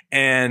trouble.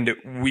 And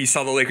we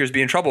saw the Lakers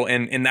be in trouble,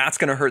 and that's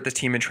going to hurt the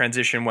team in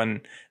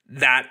transition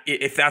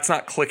if that's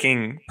not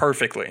clicking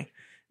perfectly.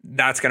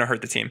 That's going to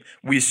hurt the team.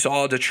 We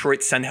saw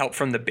Detroit send help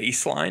from the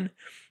baseline,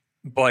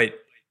 but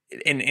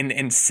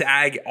and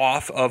sag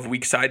off of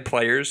weak side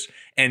players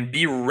and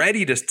be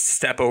ready to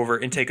step over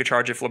and take a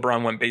charge if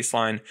LeBron went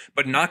baseline,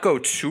 but not go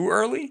too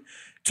early,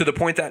 to the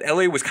point that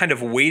LA was kind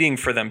of waiting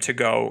for them to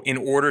go in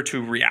order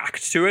to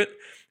react to it.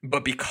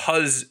 But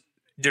because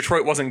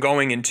Detroit wasn't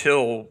going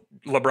until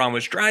LeBron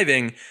was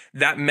driving,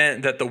 that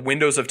meant that the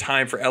windows of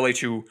time for LA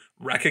to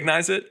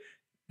recognize it,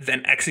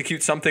 then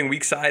execute something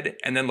weak side,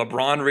 and then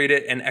LeBron read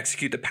it and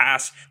execute the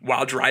pass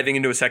while driving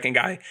into a second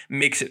guy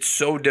makes it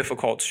so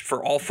difficult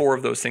for all 4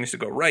 of those things to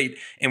go right.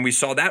 And we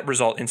saw that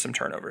result in some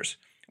turnovers.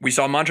 We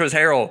saw Montrezl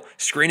Harrell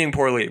screening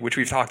poorly, which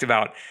we've talked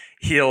about.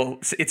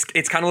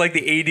 It's kind of like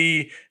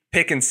the AD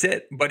pick and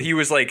sit, but he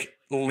was like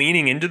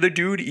leaning into the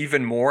dude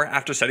even more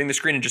after setting the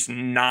screen and just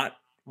not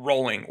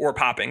rolling or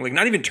popping, like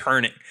not even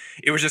turning.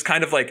 It was just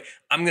kind of like,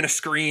 I'm going to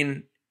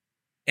screen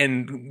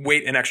and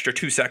wait an extra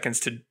 2 seconds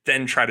to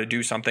then try to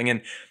do something.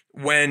 And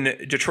when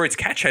Detroit's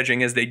catch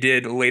hedging, as they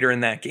did later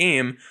in that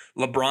game,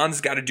 LeBron's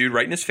got a dude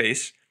right in his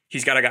face.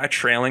 He's got a guy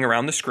trailing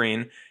around the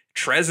screen.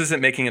 Trez isn't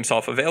making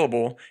himself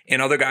available,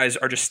 and other guys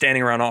are just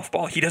standing around off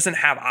ball. He doesn't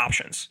have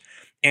options.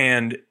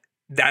 And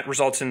that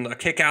results in a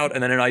kick out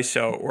and then an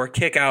ISO, or a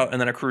kick out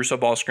and then a Caruso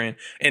ball screen.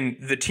 And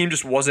the team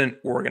just wasn't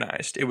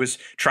organized. It was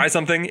try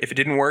something. If it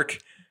didn't work,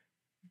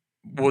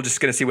 we're just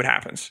going to see what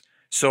happens.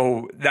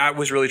 So that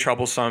was really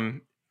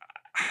troublesome.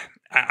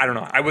 I don't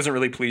know. I wasn't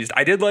really pleased.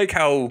 I did like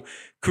how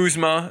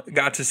Kuzma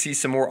got to see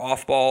some more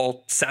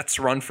off-ball sets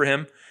run for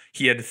him.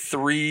 He had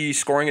 3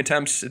 scoring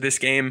attempts this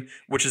game,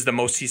 which is the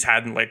most he's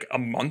had in like a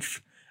month.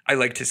 I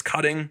liked his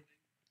cutting.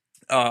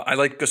 I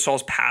like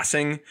Gasol's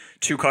passing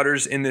 2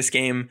 cutters in this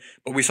game,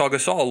 but we saw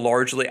Gasol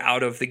largely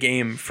out of the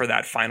game for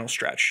that final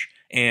stretch.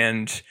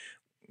 And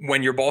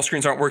when your ball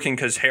screens aren't working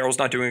because Harrell's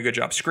not doing a good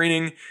job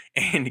screening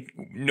and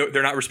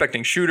they're not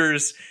respecting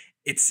shooters,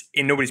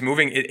 and nobody's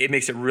moving, it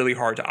makes it really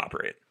hard to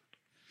operate.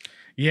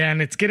 Yeah,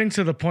 and it's getting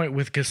to the point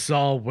with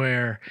Gasol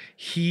where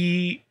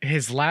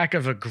his lack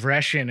of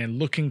aggression and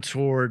looking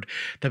toward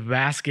the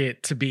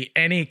basket to be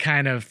any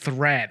kind of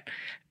threat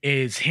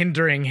is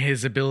hindering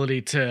his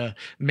ability to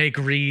make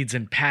reads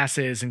and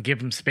passes and give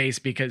him space,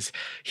 because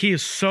he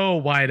is so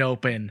wide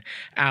open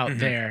out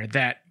there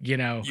that, you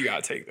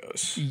gotta take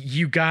those.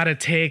 You gotta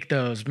take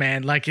those,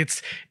 man. Like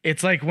it's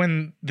like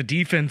when the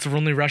defense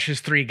only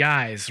rushes 3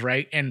 guys,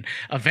 right? And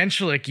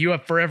eventually, like, you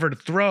have forever to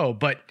throw,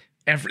 but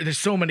there's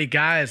so many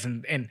guys,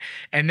 and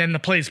then the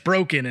play's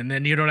broken, and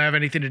then you don't have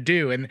anything to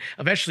do, and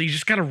eventually you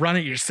just got to run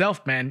it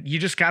yourself, man. You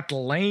just got the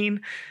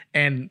lane,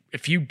 and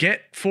if you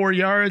get 4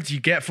 yards, you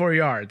get 4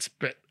 yards,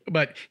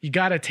 but you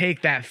got to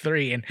take that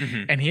 3,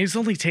 and he's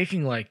only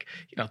taking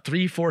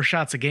 3-4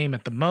 shots a game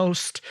at the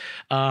most.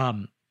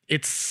 And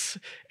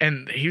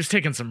he was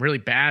taking some really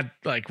bad,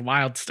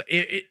 wild stuff.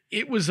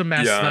 It was a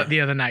mess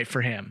the other night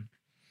for him.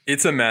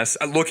 It's a mess.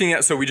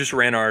 So we just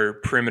ran our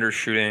perimeter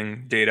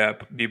shooting data,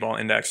 B-ball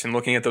index, and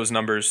looking at those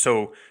numbers.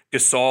 So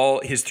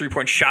Gasol, his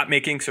 3-point shot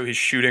making, so his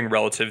shooting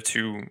relative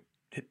to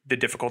the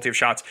difficulty of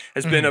shots,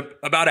 has been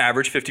about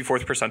average,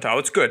 54th percentile.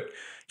 It's good.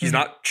 He's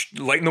not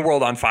lighting the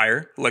world on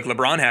fire like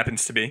LeBron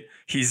happens to be.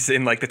 He's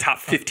in the top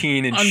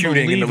 15 in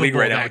shooting in the league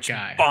right now. It's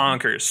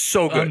bonkers.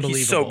 So good.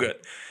 He's so good.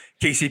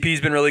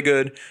 KCP's been really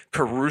good.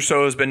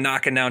 Caruso has been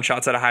knocking down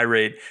shots at a high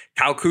rate.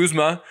 Kyle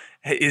Kuzma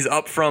is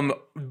up from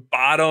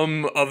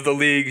bottom of the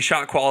league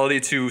shot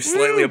quality to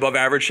slightly above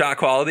average shot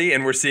quality,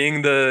 and we're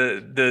seeing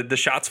the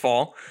shots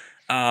fall.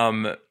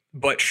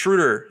 But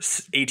Schroeder,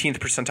 18th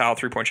percentile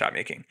 3-point shot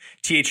making.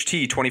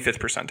 THT, 25th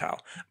percentile.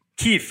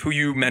 Keith, who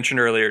you mentioned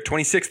earlier,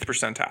 26th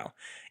percentile.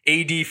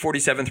 AD,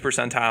 47th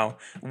percentile.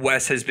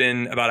 Wes has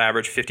been about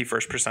average,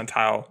 51st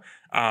percentile.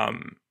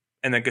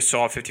 And then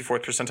Gasol,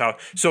 54th percentile.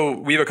 So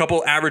we have a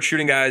couple average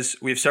shooting guys.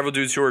 We have several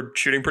dudes who are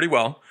shooting pretty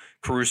well.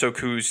 Caruso,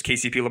 Kuz,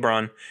 KCP,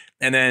 LeBron.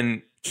 And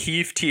then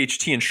Keith,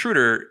 THT, and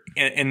Schroeder,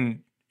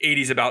 and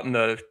 80's about in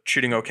the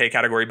shooting okay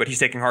category, but he's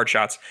taking hard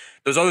shots.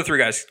 Those other 3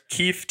 guys,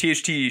 Keith,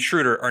 THT,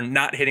 Schroeder, are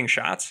not hitting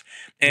shots,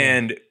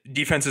 and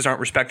defenses aren't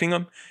respecting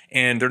them,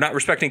 and they're not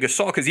respecting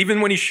Gasol, because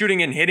even when he's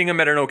shooting and hitting them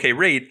at an okay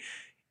rate,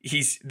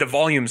 the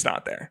volume's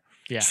not there.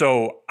 Yeah.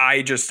 So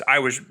I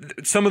was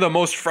some of the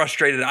most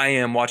frustrated I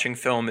am watching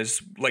film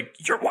is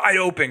you're wide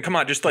open. Come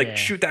on, just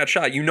shoot that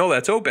shot.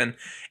 That's open.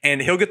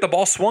 And he'll get the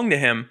ball swung to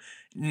him,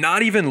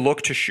 not even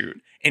look to shoot,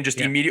 and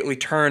just immediately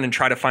turn and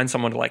try to find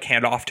someone to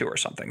hand off to or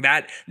something.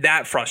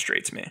 That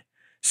frustrates me.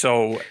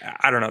 So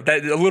I don't know.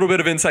 That a little bit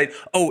of insight.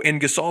 Oh, and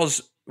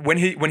Gasol's when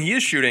he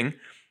is shooting,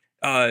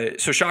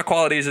 so shot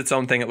quality is its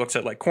own thing. It looks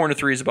at corner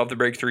threes, above the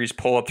break threes,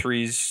 pull up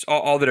threes,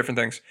 all the different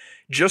things.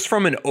 Just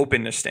from an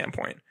openness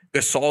standpoint,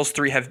 Gasol's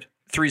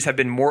threes have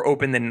been more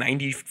open than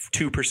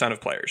 92%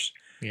 of players.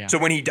 Yeah. So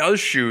when he does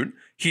shoot,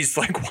 he's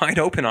wide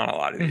open on a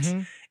lot of these.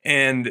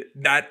 And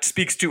that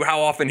speaks to how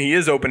often he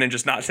is open and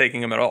just not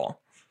taking them at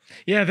all.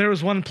 Yeah, there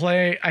was one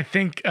play, I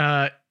think,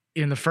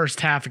 in the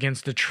first half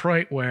against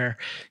Detroit where,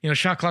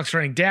 shot clock's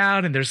running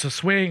down and there's a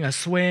swing,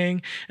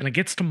 and it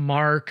gets to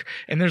Mark,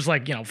 and there's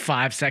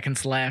 5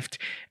 seconds left,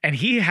 and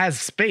he has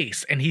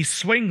space and he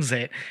swings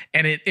it,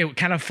 and it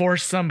kind of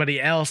forced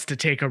somebody else to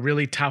take a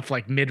really tough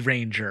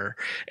mid-ranger,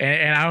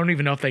 and I don't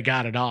even know if they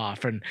got it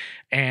off, and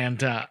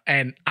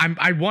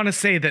I want to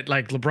say that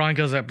LeBron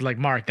goes up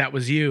Mark, that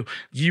was you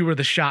were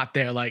the shot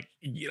there.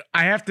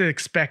 I have to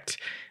expect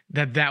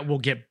that will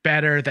get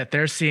better, that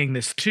they're seeing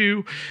this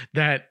too,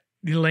 that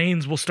the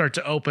lanes will start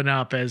to open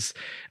up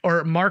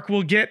or Mark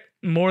will get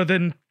more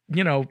than,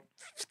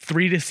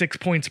 3 to 6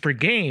 points per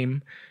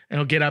game, and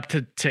he'll get up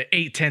to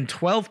 8, 10,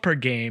 12 per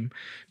game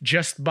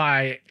just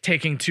by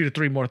taking 2 to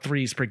 3 more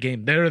threes per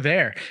game. They're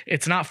there.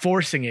 It's not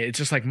forcing it. It's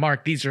just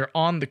Mark, these are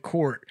on the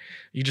court.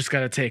 You just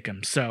got to take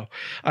them. So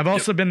I've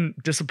also been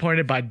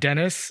disappointed by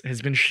Dennis,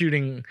 has been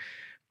shooting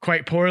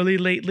quite poorly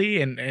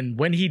lately, and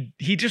when he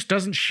just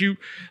doesn't shoot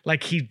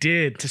like he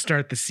did to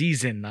start the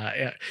season,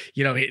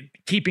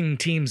 keeping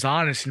teams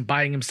honest and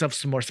buying himself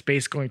some more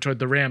space going toward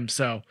the rim.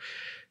 So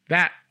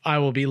that I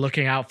will be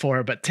looking out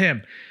for. But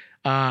Tim,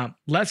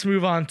 let's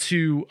move on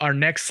to our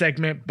next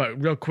segment,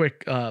 but real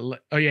quick,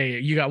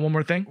 you got one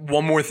more thing?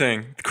 One more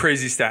thing,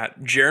 crazy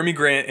stat. Jeremy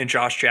Grant and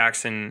Josh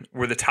Jackson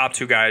were the top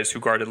 2 guys who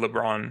guarded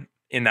LeBron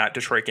in that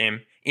Detroit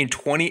game. In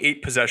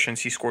 28 possessions,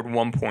 he scored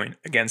 1 point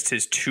against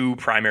his 2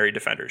 primary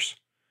defenders.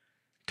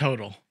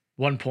 Total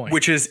 1 point.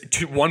 Which is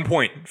 1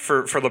 point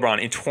for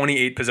LeBron in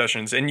 28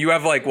 possessions. And you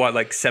have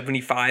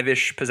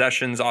 75-ish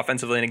possessions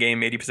offensively in a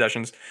game, 80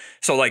 possessions.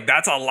 So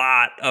that's a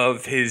lot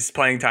of his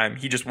playing time.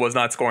 He just was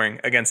not scoring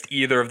against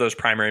either of those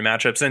primary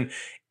matchups. And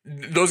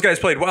those guys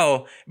played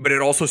well, but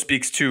it also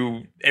speaks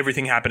to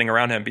everything happening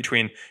around him,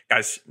 between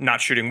guys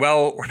not shooting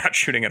well or not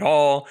shooting at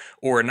all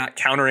or not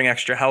countering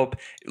extra help.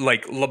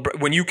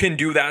 When you can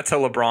do that to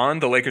LeBron,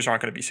 the Lakers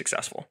aren't going to be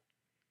successful.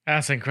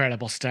 That's an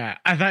incredible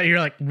stat. I thought you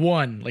were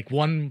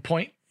 1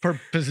 point per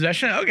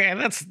possession. Okay,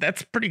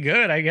 that's pretty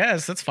good, I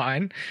guess. That's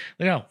fine.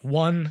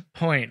 1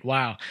 point.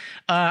 Wow.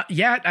 I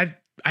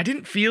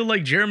didn't feel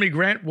like Jeremy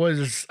Grant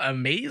was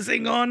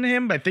amazing on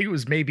him. I think it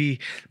was maybe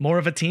more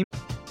of a team.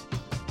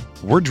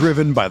 We're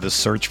driven by the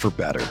search for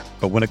better.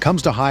 But when it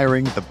comes to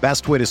hiring, the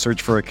best way to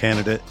search for a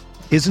candidate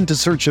isn't to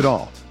search at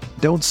all.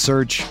 Don't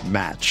search,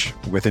 match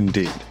with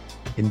Indeed.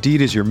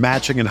 Indeed is your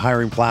matching and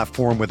hiring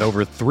platform with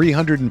over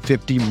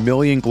 350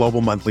 million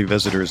global monthly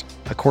visitors,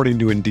 according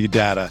to Indeed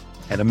data,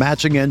 and a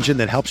matching engine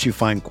that helps you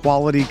find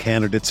quality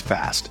candidates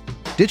fast.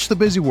 Ditch the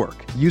busy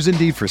work. Use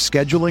Indeed for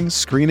scheduling,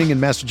 screening,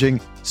 and messaging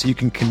so you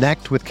can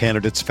connect with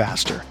candidates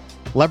faster.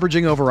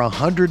 Leveraging over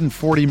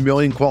 140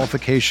 million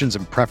qualifications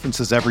and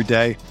preferences every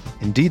day,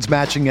 Indeed's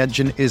matching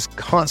engine is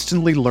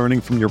constantly learning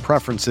from your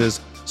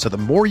preferences, so the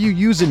more you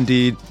use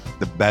Indeed,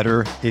 the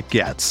better it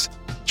gets.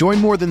 Join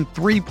more than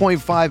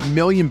 3.5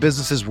 million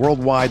businesses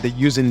worldwide that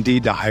use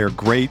Indeed to hire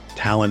great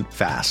talent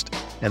fast.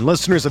 And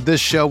listeners of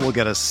this show will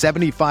get a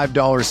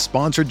 $75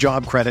 sponsored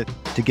job credit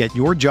to get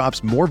your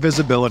jobs more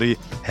visibility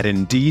at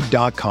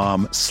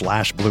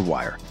Indeed.com/Blue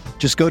Wire.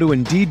 Just go to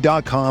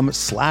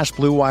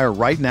Indeed.com/Blue Wire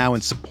right now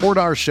and support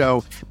our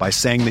show by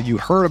saying that you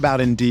heard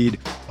about Indeed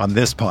on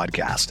this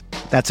podcast.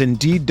 That's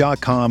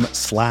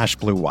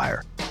Indeed.com/Blue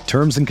Wire.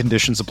 Terms and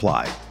conditions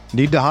apply.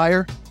 Need to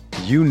hire?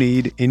 You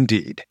need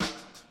Indeed.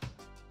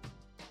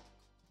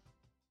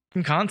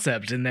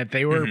 Concept in that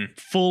they were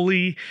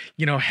fully,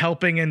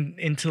 helping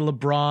into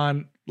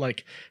LeBron,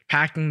 like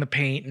packing the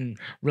paint and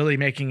really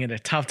making it a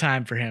tough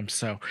time for him.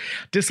 So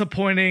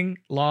disappointing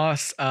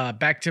loss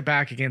back to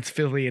back against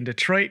Philly and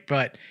Detroit.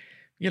 But,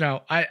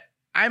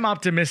 I'm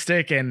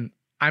optimistic and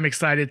I'm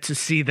excited to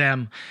see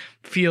them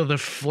feel the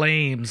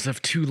flames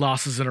of 2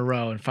 losses in a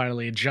row and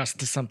finally adjust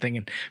to something.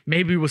 And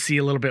maybe we'll see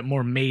a little bit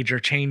more major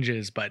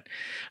changes. But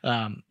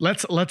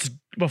let's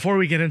before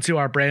we get into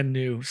our brand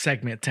new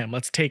segment, Tim,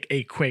 let's take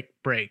a quick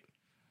break.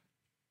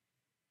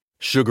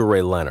 Sugar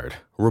Ray Leonard,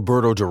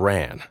 Roberto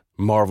Duran,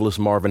 Marvelous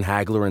Marvin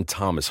Hagler, and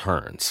Thomas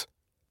Hearns.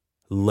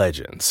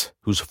 Legends,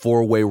 whose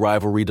 4-way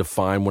rivalry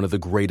defined one of the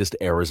greatest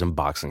eras in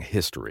boxing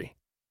history.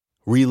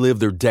 Relive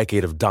their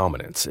decade of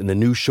dominance in the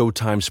new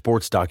Showtime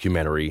sports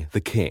documentary,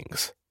 The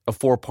Kings, a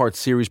 4-part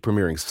series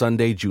premiering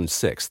Sunday, June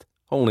 6th,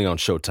 only on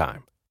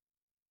Showtime.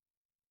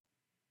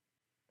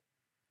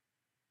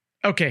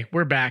 Okay,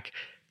 we're back.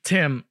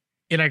 Tim,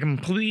 in a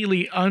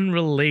completely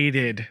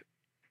unrelated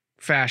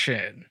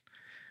fashion,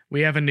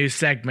 we have a new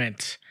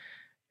segment.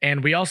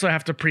 And we also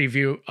have to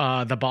preview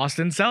the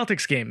Boston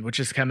Celtics game, which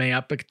is coming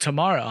up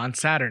tomorrow on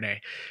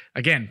Saturday.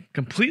 Again,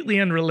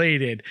 completely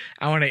unrelated.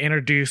 I want to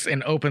introduce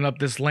and open up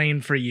this lane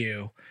for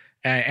you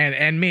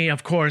and me,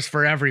 of course,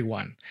 for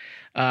everyone.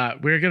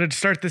 We're going to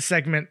start this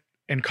segment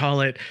and call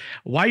it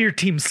Why Your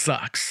Team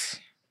Sucks.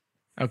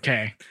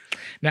 Okay.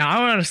 Now, I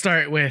want to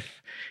start with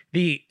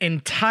the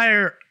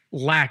entire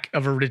lack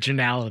of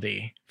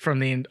originality from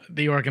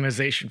the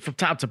organization from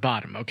top to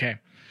bottom, okay?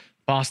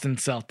 Boston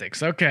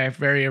Celtics. Okay,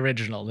 very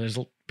original. There's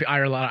a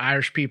lot of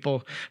Irish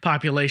people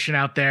population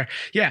out there.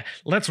 Yeah,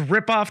 let's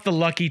rip off the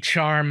Lucky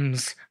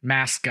Charms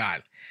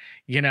mascot.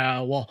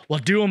 We'll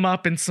do him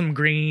up in some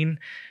green.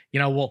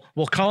 We'll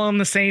call him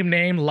the same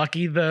name,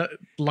 Lucky the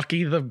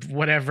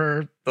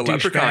whatever. The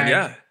leprechaun,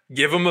 yeah.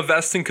 Give him a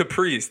vest and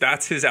capris.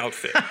 That's his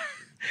outfit.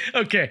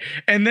 Okay.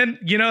 And then,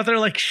 they're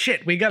like,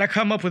 shit, we got to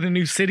come up with a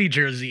new city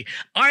jersey.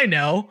 I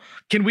know.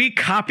 Can we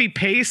copy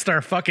paste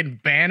our fucking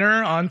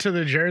banner onto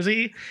the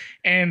jersey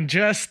and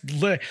just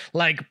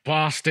like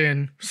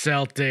Boston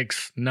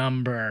Celtics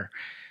number?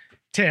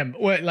 Tim,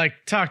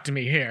 talk to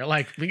me here.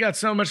 We got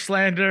so much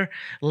slander.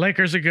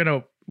 Lakers are going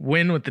to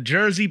win with the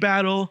jersey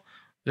battle.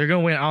 They're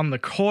going to win on the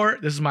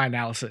court. This is my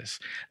analysis.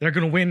 They're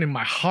going to win in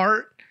my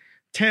heart,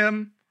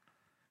 Tim.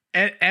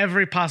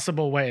 Every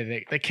possible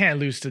way. They can't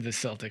lose to the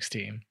Celtics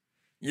team.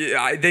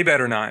 Yeah, they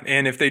better not.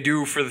 And if they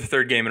do for the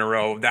 3rd game in a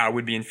row, that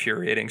would be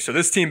infuriating. So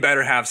this team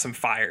better have some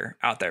fire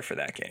out there for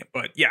that game.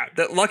 But yeah,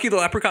 Lucky the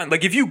Leprechaun,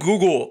 if you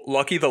Google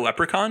Lucky the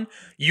Leprechaun,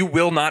 you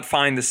will not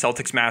find the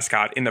Celtics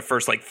mascot in the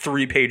first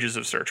 3 pages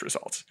of search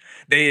results.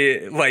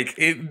 They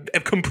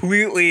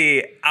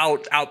completely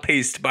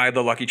outpaced by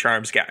the Lucky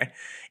Charms guy.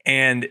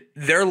 And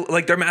their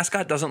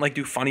mascot doesn't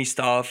do funny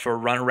stuff or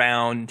run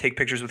around and take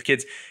pictures with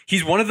kids.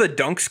 He's one of the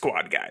dunk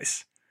squad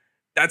guys.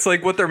 That's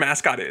what their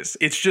mascot is.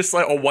 It's just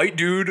a white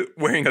dude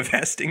wearing a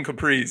vest and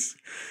capris.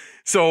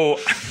 So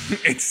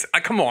it's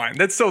come on,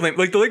 that's so lame.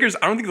 The Lakers,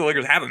 I don't think the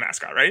Lakers have a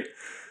mascot, right?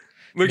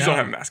 Lakers don't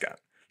have a mascot.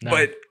 No.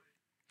 But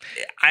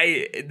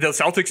the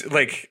Celtics,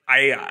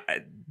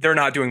 they're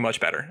not doing much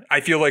better. I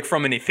feel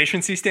from an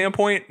efficiency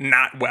standpoint,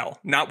 not well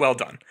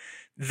done.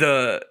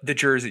 The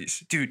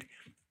jerseys, dude.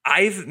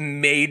 I've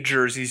made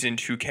jerseys in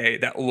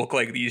 2K that look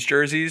like these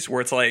jerseys where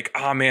it's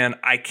oh man,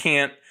 I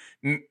can't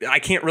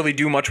really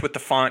do much with the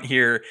font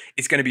here.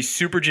 It's going to be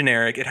super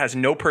generic. It has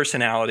no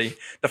personality.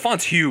 The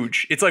font's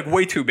huge. It's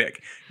way too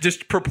big.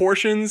 Just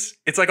proportions.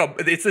 It's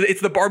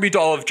it's the Barbie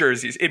doll of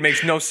jerseys. It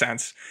makes no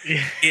sense.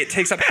 Yeah. It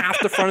takes up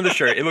half the front of the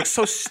shirt. It looks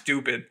so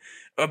stupid.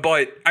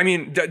 But I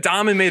mean,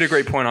 Dom made a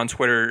great point on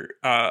Twitter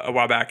a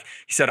while back.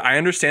 He said, I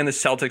understand the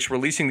Celtics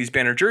releasing these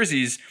banner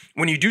jerseys.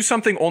 When you do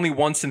something only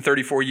once in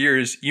 34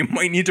 years, you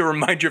might need to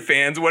remind your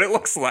fans what it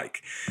looks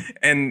like.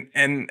 And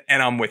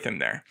I'm with him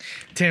there.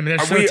 Tim, they're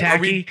so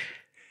tacky.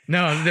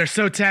 No, they're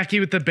so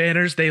tacky with the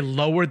banners. They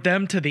lowered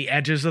them to the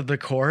edges of the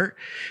court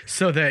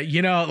so that,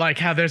 you know, like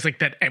how there's like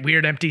that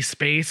weird empty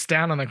space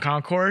down on the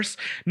concourse.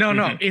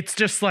 No, it's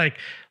just like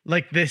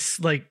this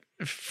like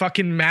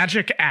fucking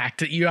magic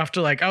act that you have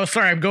to like, oh,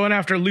 sorry, I'm going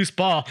after a loose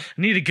ball.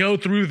 I need to go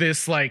through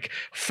this like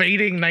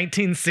fading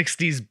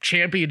 1960s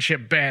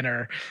championship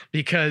banner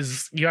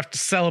because you have to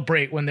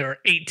celebrate when there were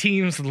 8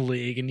 teams in the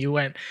league and you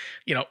went,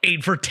 you know,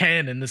 8 for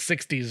 10 in the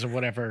 60s or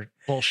whatever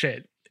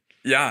bullshit.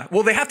 Yeah,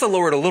 well, they have to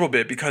lower it a little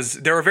bit because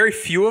there are very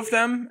few of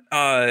them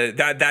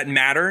that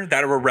matter,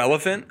 that are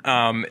relevant.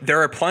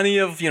 There are plenty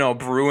of, you know,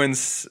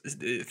 Bruins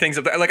things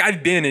like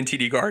I've been in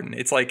TD Garden.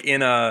 It's like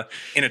in a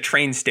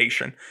train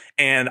station,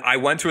 and I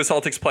went to a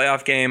Celtics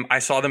playoff game. I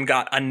saw them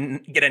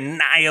get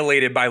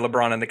annihilated by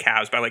LeBron and the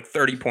Cavs by like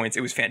 30 points.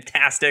 It was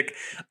fantastic.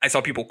 I saw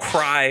people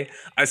cry.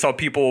 I saw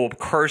people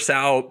curse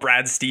out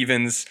Brad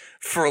Stevens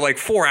for like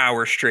 4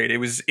 hours straight.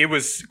 It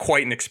was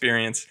quite an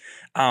experience.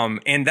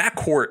 And that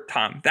court,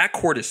 Tom, that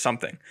court is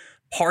something.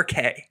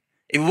 Parquet.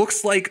 It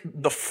looks like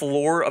the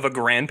floor of a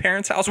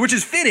grandparent's house, which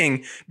is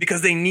fitting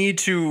because they need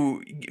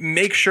to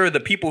make sure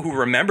the people who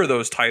remember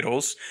those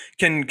titles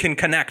can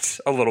connect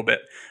a little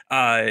bit.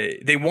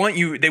 They want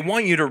you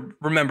to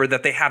remember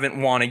that they haven't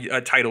won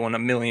a title in a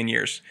million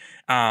years.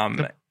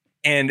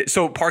 And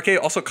so parquet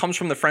also comes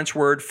from the French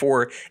word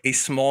for a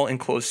small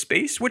enclosed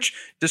space, which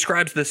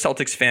describes the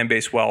Celtics fan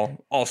base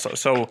well also.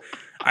 So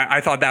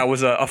I thought that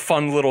was a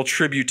fun little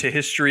tribute to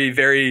history.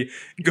 Very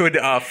good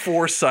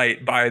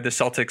foresight by the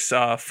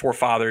Celtics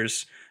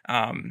forefathers.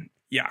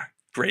 Yeah,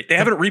 great. They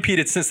haven't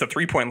repeated since the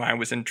 3-point line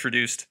was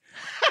introduced.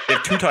 They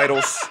have 2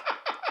 titles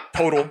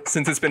total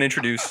since it's been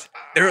introduced.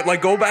 They're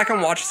like, go back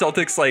and watch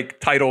Celtics like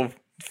title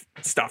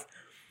stuff.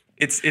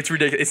 It's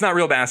ridiculous. It's not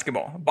real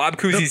basketball. Bob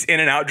Cousy's in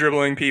and out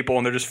dribbling people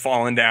and they're just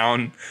falling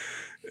down.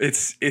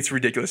 It's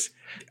ridiculous.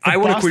 I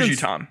want to quiz you,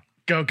 Tom.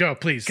 Go,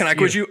 please. Can I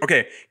quiz you?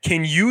 Okay.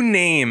 Can you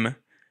name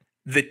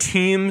the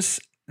teams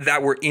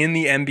that were in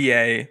the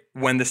NBA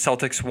when the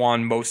Celtics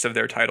won most of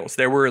their titles?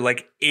 There were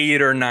like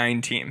 8 or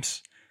 9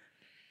 teams.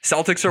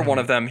 Celtics are one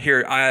of them here.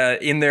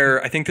 In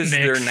their, I think this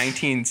Knicks. is their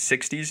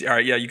 1960s. All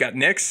right, yeah, you got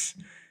Knicks.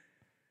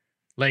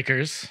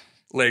 Lakers,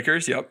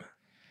 Yep.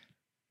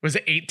 Was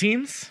it 8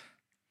 teams?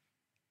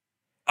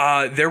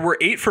 There were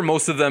 8 for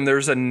most of them.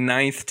 There's a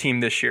 9th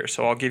team this year,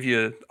 so I'll give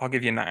you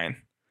 9.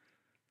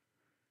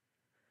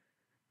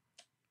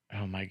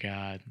 Oh my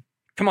God.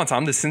 Come on,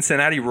 Tom. The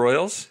Cincinnati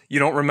Royals. You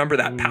don't remember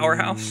that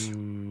powerhouse?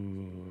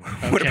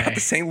 What about the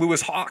St.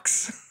 Louis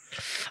Hawks?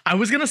 I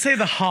was gonna say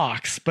the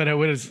Hawks, but it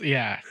was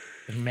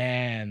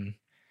man.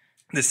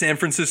 The San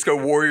Francisco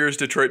Warriors,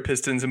 Detroit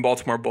Pistons, and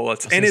Baltimore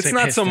Bullets. And it's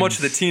not so much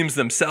the teams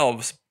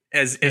themselves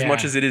as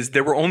much as it is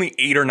there were only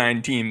 8 or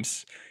 9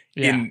 teams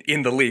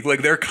in the league.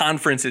 Like their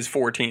conference is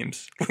 4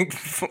 teams.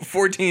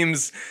 4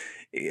 teams.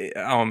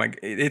 Oh my!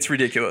 It's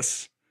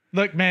ridiculous.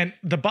 Look, man,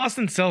 the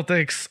Boston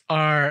Celtics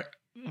are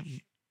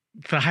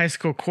the high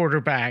school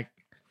quarterback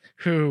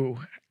who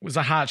was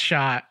a hot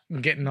shot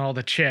and getting all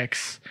the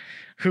chicks,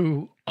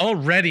 who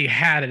already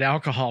had an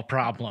alcohol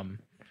problem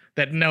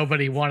that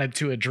nobody wanted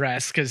to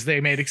address because they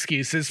made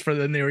excuses for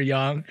when they were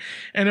young,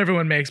 and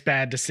everyone makes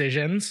bad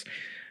decisions.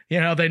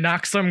 You know, they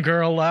knock some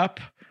girl up,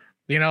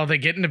 you know, they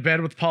get into bed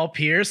with Paul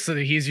Pierce so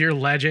that he's your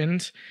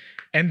legend,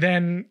 and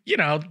then, you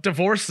know,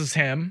 divorces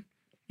him,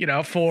 you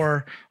know,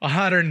 for a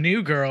hotter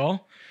new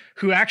girl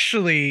who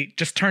actually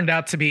just turned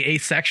out to be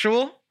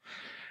asexual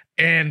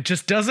and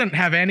just doesn't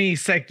have any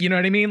you know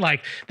what I mean?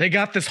 Like they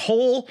got this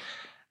whole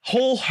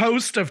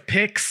host of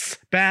picks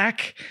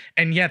back,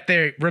 and yet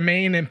they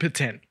remain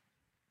impotent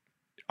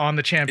on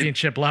the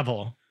championship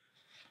level.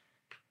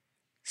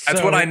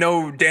 That's what I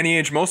know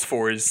Danny Ainge most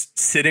for, is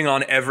sitting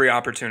on every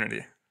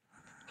opportunity.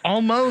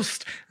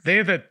 Almost. They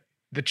have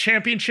the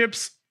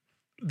championships,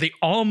 the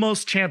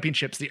almost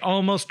championships, the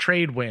almost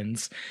trade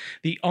wins,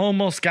 the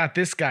almost got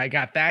this guy,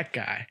 got that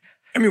guy.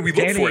 I mean, we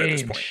look Danny for it at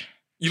this Ainge. point.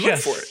 You look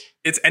for it.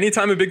 It's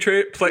anytime a big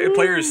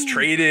player is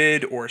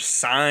traded or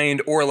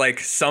signed, or like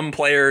some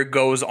player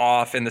goes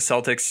off and the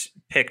Celtics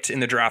picked in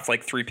the draft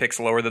like 3 picks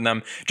lower than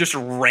them, just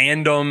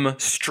random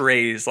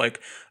strays. Like,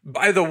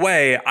 by the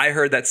way, I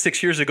heard that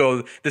 6 years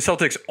ago the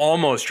Celtics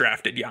almost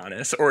drafted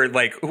Giannis, or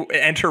like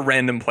enter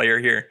random player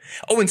here.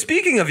 Oh, and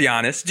speaking of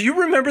Giannis, do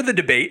you remember the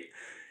debate?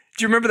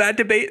 Do you remember that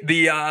debate?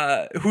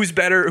 The who's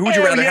better? Who would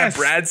you rather have,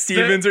 Brad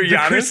Stevens or Giannis?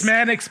 The Chris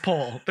Mannix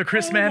poll. The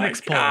Chris Mannix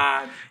poll.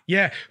 God.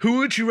 Yeah. Who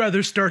would you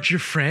rather start your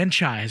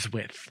franchise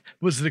with?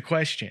 Was the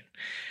question.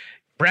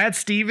 Brad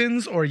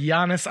Stevens or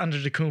Giannis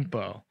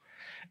Antetokounmpo?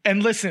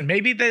 And listen,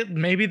 maybe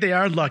they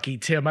are lucky,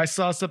 Tim. I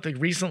saw something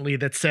recently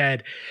that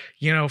said,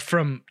 you know,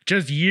 from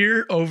just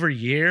year over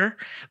year,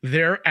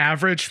 their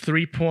average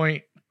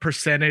 3-point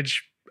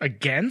percentage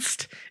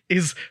against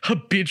is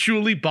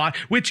habitually bought,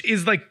 which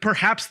is like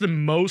perhaps the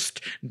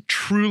most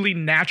truly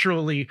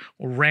naturally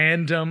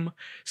random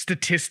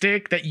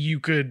statistic that you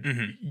could,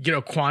 you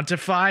know,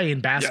 quantify in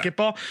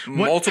basketball. Yeah.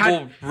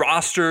 Multiple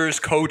rosters,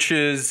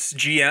 coaches,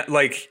 GM,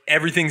 like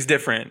everything's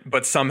different,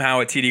 but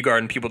somehow at TD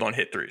Garden, people don't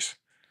hit threes.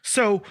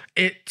 So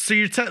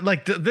you're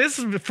like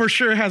this for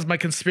sure has my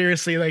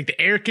conspiracy, like the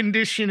air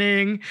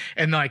conditioning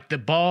and like the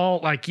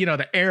ball, like, you know,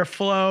 the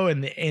airflow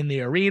in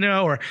the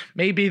arena, or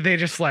maybe they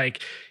just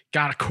like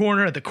got a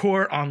corner of the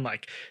court on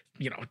like,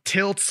 you know,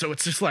 tilt, so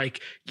it's just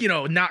like, you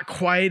know, not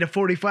quite a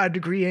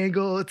 45-degree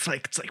angle. It's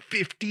like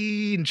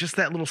 50 and just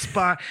that little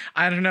spot.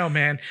 I don't know,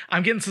 man.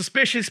 I'm getting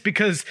suspicious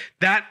because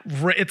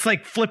it's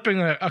like flipping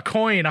a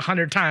coin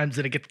 100 times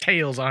and it gets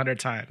tails 100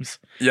 times.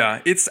 Yeah,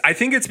 I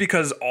think it's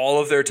because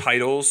all of their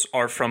titles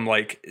are from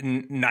like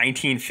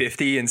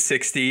 1950 and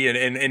 60,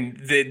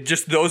 and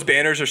just those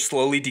banners are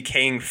slowly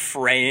decaying,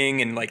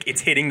 fraying, and like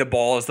it's hitting the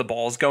ball as the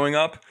ball's going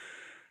up.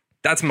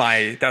 That's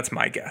my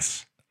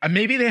guess.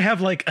 Maybe they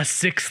have like a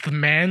Sixth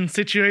Man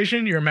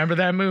situation. You remember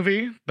that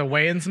movie? The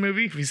Wayans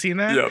movie? Have you seen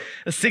that? Yep.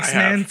 A Sixth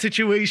Man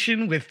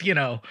situation with, you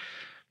know,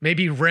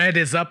 maybe Red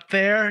is up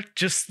there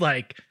just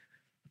like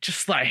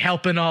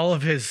helping all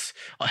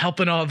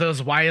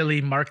those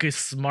wily Marcus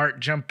Smart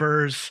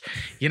jumpers.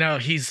 You know,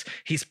 he's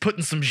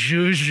putting some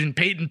zhuzh in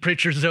Peyton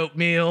Pritchard's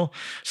oatmeal.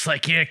 It's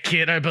like, yeah,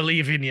 kid, I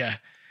believe in you.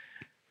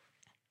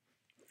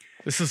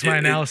 This is my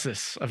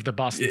analysis of the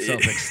Boston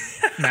Celtics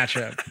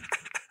matchup.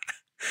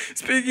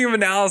 Speaking of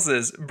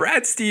analysis,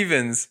 Brad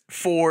Stevens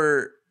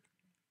forever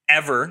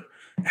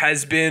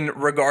has been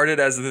regarded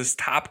as this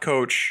top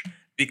coach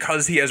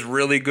because he has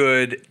really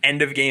good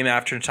end of game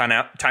after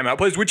timeout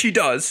plays, which he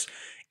does.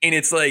 And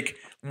it's like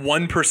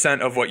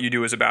 1% of what you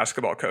do as a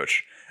basketball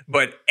coach.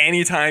 But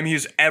anytime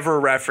he's ever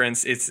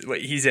referenced, it's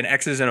like he's an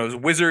X's and O's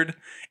wizard.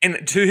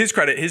 And to his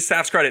credit, his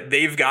staff's credit,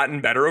 they've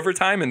gotten better over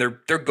time, and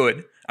they're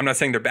good. I'm not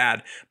saying they're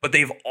bad, but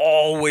they've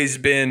always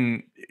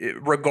been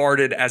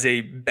regarded as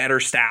a better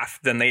staff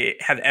than they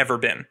have ever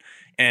been.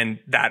 And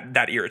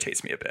that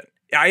irritates me a bit.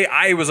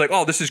 I was like,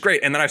 oh, this is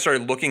great. And then I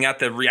started looking at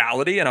the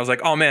reality and I was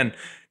like, oh man,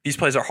 these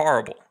plays are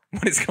horrible.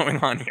 What is going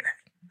on here?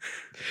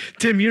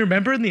 Tim, you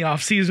remember in the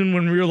offseason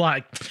when we were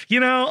like, you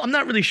know, I'm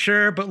not really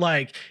sure, but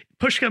like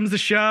push comes to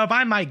shove,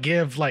 I might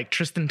give like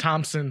Tristan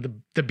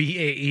Thompson the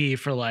BAE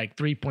for like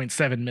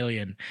 $3.7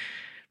 million.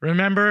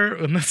 Remember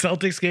when the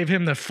Celtics gave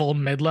him the full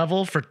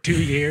mid-level for 2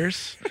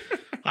 years?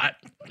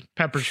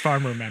 Pepperidge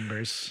Farm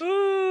remembers.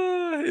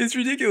 It's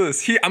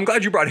ridiculous. I'm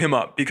glad you brought him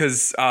up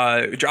because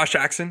Josh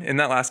Jackson in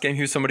that last game,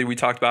 he was somebody we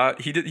talked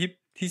about.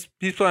 He's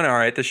playing all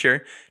right this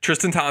year.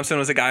 Tristan Thompson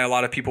was a guy a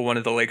lot of people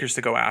wanted the Lakers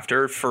to go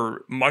after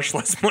for much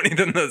less money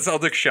than the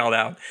Celtics shelled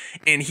out,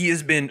 and he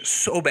has been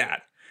so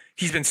bad.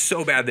 He's been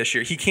so bad this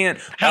year. He can't.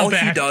 How all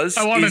bad? He does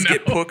is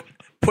get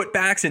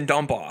putbacks and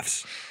dump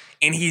offs,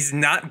 and he's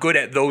not good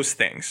at those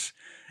things.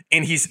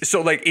 And he's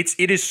so like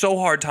it is so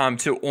hard, Tom,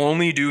 to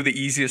only do the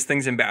easiest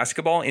things in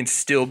basketball and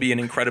still be an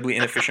incredibly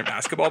inefficient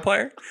basketball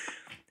player.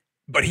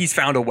 But he's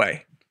found a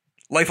way.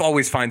 Life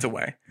always finds a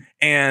way.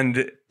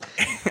 And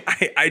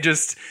I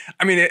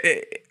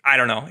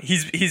don't know.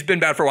 He's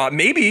been bad for a while.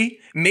 Maybe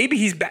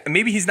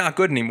he's not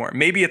good anymore.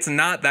 Maybe it's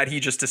not that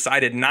he just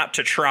decided not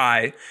to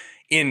try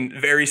in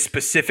very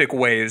specific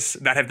ways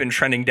that have been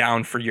trending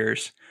down for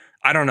years.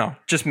 I don't know.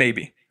 Just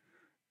maybe.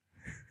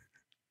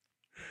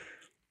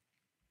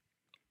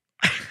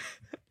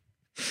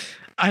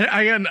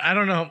 I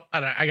don't know.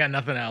 I got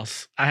nothing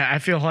else. I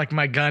feel like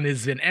my gun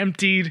has been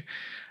emptied.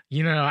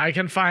 You know, I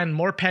can find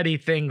more petty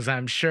things,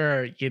 I'm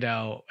sure, you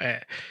know,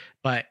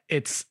 but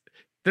this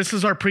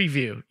is our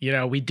preview. You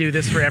know, we do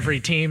this for every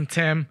team,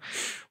 Tim.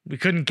 We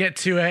couldn't get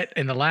to it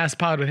in the last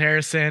pod with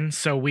Harrison,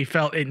 so we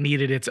felt it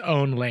needed its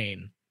own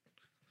lane.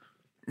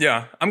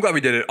 Yeah, I'm glad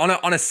we did it.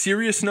 On a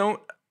serious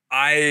note,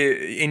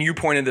 and you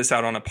pointed this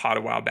out on a pod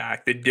a while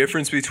back, the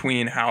difference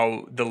between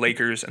how the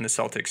Lakers and the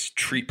Celtics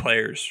treat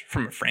players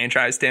from a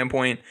franchise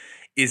standpoint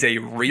is a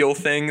real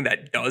thing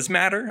that does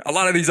matter. A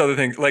lot of these other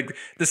things, like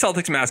the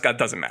Celtics mascot,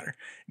 doesn't matter.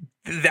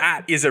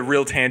 That is a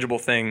real tangible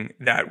thing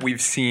that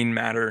we've seen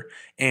matter.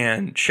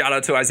 And shout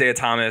out to Isaiah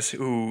Thomas,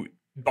 who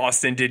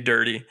Boston did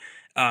dirty.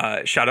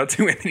 Shout out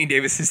to Anthony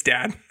Davis's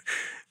dad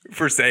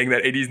for saying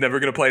that AD's never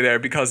going to play there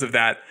because of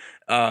that.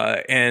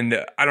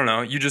 And I don't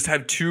know, you just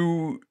have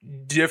two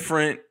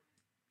different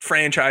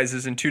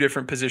franchises in two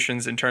different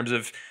positions in terms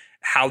of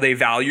how they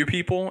value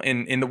people,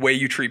 and in the way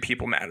you treat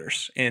people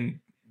matters. And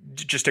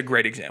just a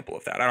great example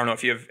of that. I don't know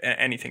if you have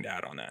anything to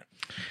add on that.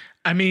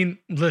 I mean,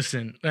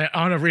 listen,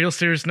 on a real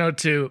serious note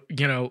too,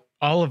 you know,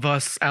 all of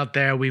us out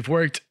there, we've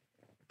worked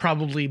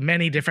probably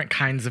many different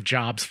kinds of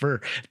jobs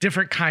for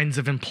different kinds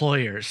of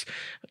employers,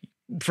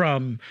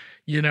 from,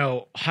 you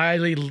know,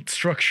 highly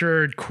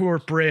structured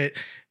corporate,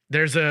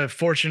 there's a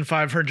Fortune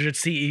 500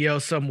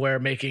 CEO somewhere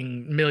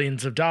making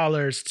millions of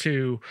dollars,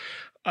 to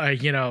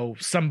you know,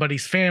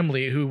 somebody's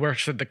family who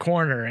works at the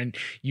corner and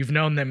you've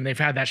known them. They've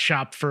had that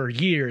shop for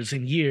years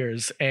and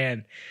years.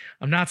 And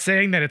I'm not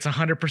saying that it's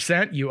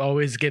 100%. You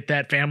always get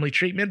that family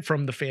treatment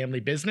from the family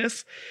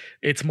business.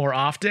 It's more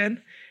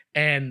often.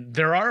 And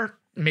there are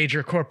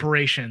major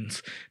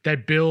corporations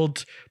that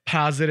build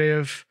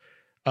positive,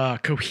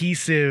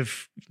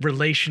 cohesive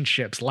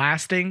relationships,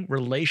 lasting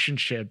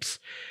relationships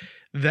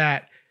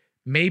that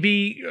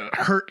maybe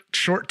hurt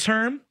short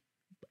term,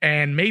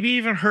 and maybe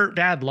even hurt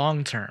bad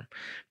long term.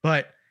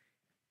 But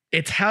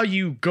it's how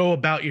you go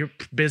about your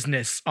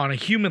business on a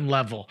human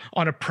level,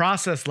 on a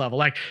process level,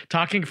 like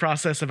talking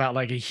process about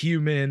like a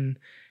human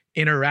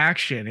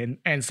interaction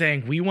and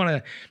saying we want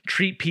to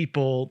treat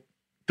people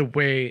the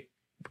way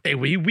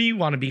we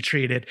want to be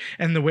treated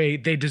and the way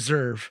they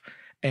deserve,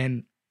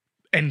 and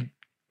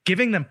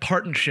giving them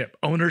partnership,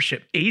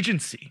 ownership,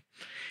 agency.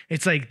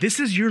 It's like, this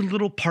is your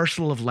little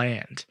parcel of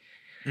land,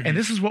 and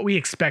this is what we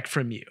expect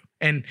from you.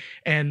 And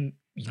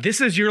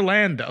this is your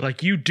land, though.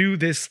 Like, you do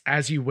this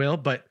as you will,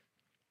 but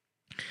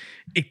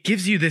it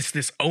gives you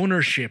this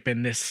ownership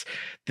and this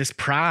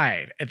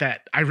pride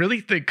that I really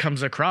think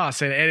comes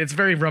across. And it's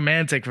very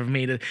romantic for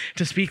me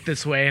to speak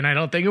this way. And I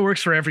don't think it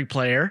works for every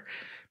player,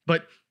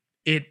 but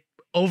it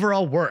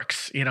overall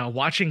works. You know,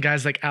 watching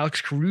guys like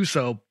Alex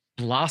Caruso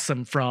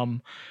blossom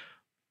from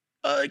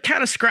a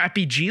kind of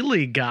scrappy G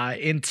League guy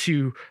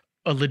into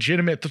a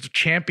legitimate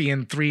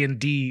champion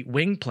 3-and-D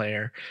wing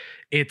player.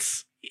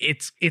 It's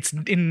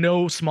in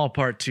no small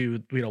part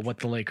to, you know, what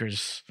the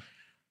Lakers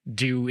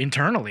do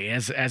internally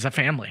as a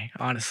family,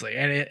 honestly.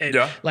 And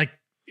like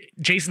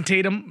Jason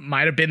Tatum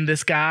might have been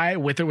this guy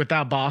with or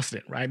without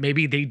Boston, right?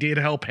 Maybe they did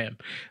help him.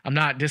 I'm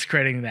not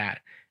discrediting that.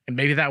 And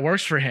maybe that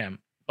works for him,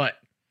 but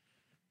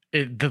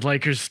the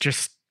Lakers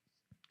just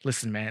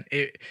listen, man,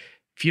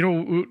 if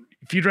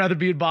you'd rather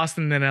be in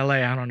Boston than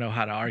LA, I don't know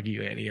how to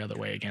argue any other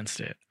way against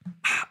it.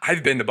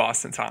 I've been to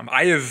Boston, Tom.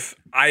 I didn't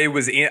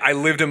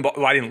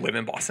live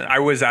in Boston. I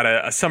was at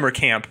a summer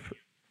camp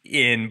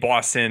in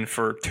Boston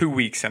for 2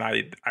 weeks, and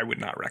I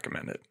would not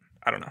recommend it.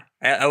 I don't know.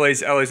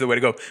 LA's the way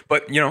to go.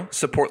 But, you know,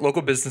 support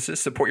local businesses,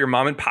 support your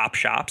mom and pop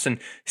shops. And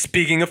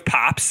speaking of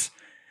pops,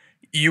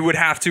 you'd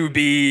have to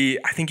be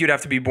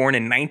born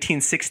in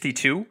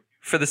 1962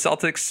 for the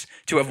Celtics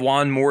to have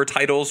won more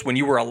titles when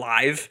you were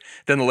alive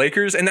than the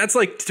Lakers. And that's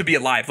like to be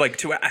alive, like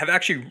to have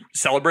actually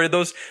celebrated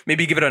those,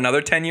 maybe give it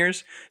another 10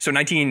 years. So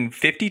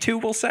 1952,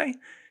 we'll say.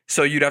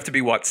 So you'd have to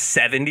be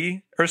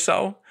 70 or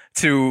so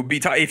to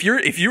be if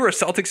you're a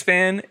Celtics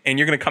fan and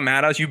you're going to come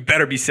at us, you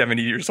better be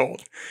 70 years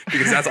old,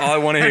 because that's all I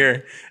want to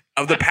hear.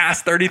 Of the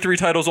past 33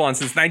 titles won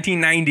since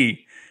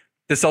 1990,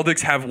 the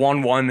Celtics have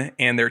won one,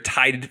 and they're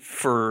tied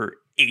for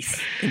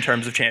 8th in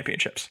terms of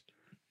championships.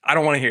 I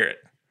don't want to hear it.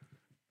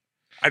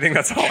 I think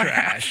that's all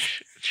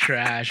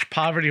Trash.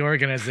 Poverty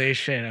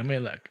organization. I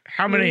mean, look,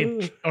 how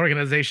many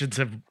organizations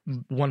have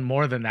won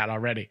more than that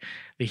already?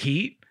 The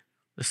Heat,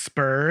 the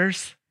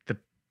Spurs,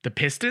 the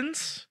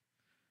Pistons.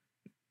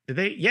 Did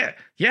they?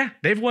 Yeah.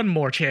 They've won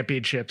more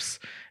championships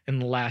in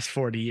the last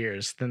 40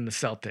 years than the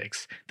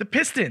Celtics. The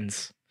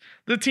Pistons,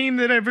 the team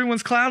that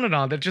everyone's clowning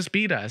on that just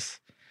beat us.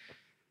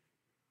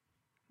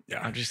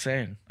 Yeah. I'm just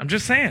saying.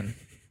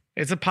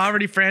 It's a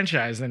poverty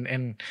franchise,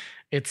 and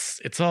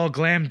it's all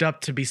glammed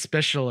up to be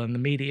special, and the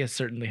media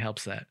certainly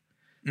helps that.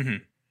 Mm-hmm.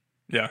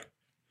 Yeah.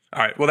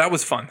 All right. Well, that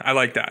was fun. I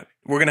like that.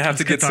 We're gonna have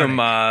to get some.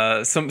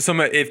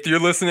 If you're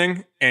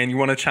listening and you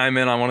want to chime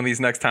in on one of these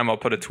next time, I'll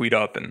put a tweet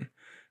up, and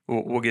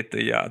we'll get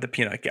the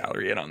peanut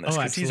gallery in on this,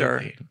 because these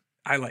are.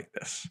 I like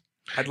this.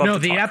 I'd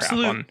love to talk crap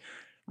on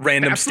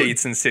random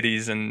states and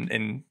cities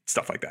and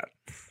stuff like that.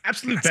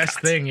 Absolute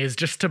best thing is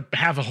just to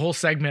have a whole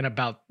segment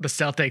about the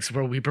Celtics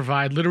where we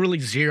provide literally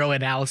zero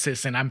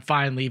analysis, and I'm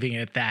fine leaving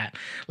it at that.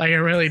 Like, I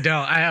really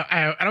don't.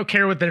 I don't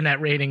care what their net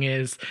rating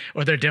is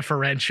or their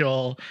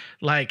differential.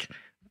 Like,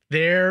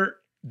 they're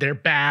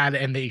bad,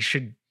 and they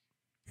should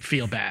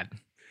feel bad.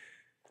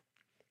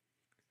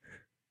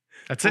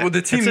 That's it. Well,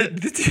 the team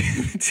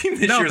this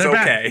year is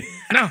okay.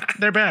 No,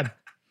 they're bad.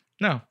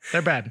 No,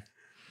 they're bad.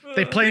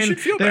 They play in.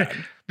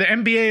 Bad. The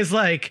NBA is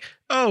like,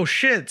 oh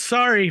shit,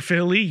 sorry,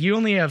 Philly, you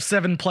only have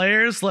 7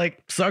 players.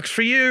 Like, sucks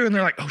for you. And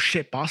they're like, oh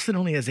shit, Boston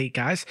only has 8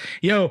 guys.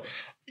 Yo,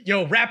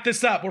 wrap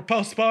this up. We're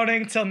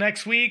postponing till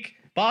next week.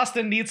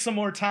 Boston needs some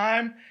more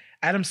time.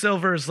 Adam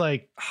Silver's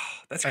like, oh,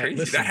 that's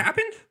crazy. That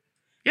happened?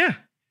 Yeah.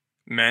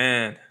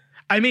 Man.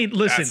 I mean,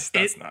 listen,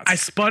 that's nuts. I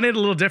spun it a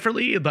little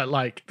differently, but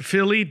like,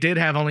 Philly did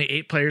have only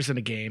 8 players in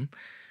a game.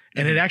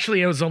 And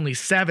it was only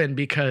 7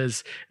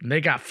 because they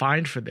got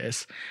fined for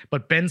this.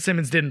 But Ben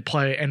Simmons didn't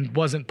play and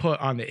wasn't put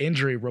on the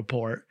injury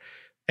report.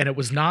 And it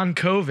was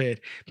non-COVID,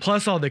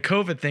 plus all the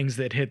COVID things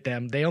that hit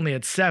them. They only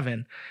had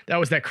 7. That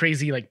was that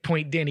crazy like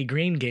Point Danny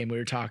Green game we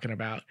were talking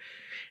about.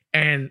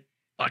 And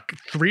like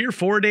 3 or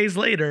 4 days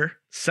later,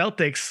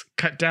 Celtics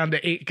cut down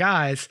to 8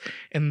 guys.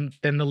 And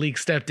then the league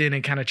stepped in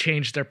and kind of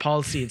changed their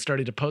policy and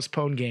started to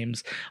postpone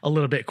games a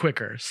little bit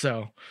quicker.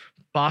 So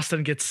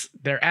Boston gets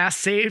their ass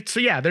saved.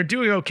 So yeah, they're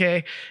doing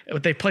okay.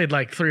 But they played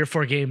like 3 or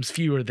 4 games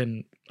fewer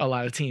than a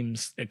lot of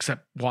teams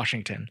except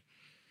Washington.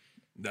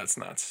 That's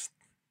nuts.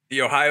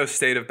 The Ohio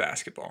State of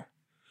basketball.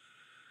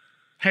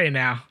 Hey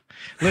now,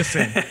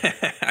 listen.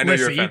 I know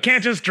you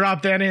can't just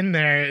drop that in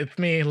there. It's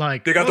me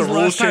like they got the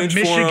rules changed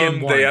for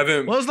them. They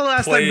haven't. What was the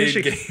last time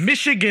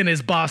Michigan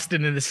is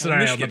Boston in this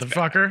scenario,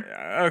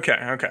 motherfucker?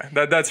 Okay.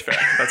 That's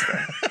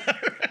fair.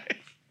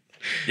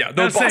 Yeah,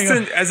 though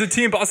Boston, as a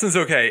team, Boston's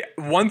okay.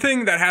 One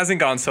thing that hasn't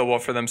gone so well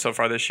for them so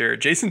far this year,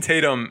 Jason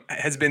Tatum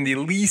has been the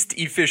least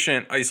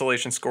efficient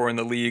isolation scorer in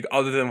the league,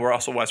 other than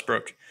Russell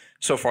Westbrook,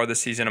 so far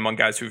this season among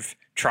guys who've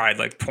tried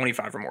like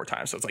 25 or more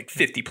times. So it's like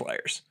 50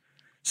 players.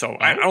 So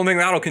I don't think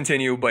that'll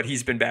continue, but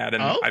he's been bad,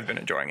 and I've been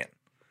enjoying it.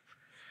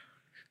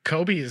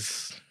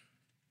 Kobe's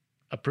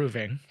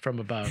approving from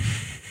above.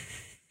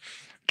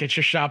 Get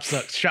your shots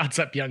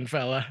up, young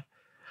fella.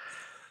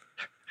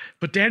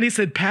 But Danny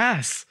said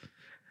pass.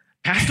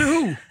 Pass to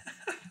who?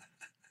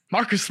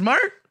 Marcus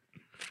Smart?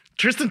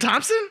 Tristan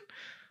Thompson?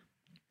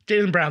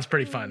 Jaylen Brown's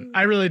pretty fun.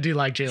 I really do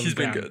like Jaylen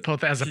Brown, good.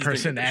 both as a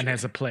person and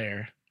as a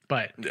player.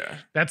 But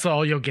that's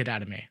all you'll get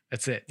out of me.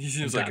 That's it. He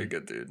seems like a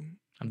good dude.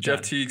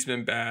 Jeff Teague's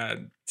been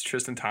bad.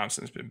 Tristan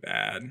Thompson's been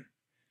bad.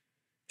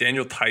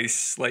 Daniel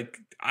Tice, like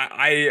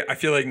I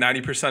feel like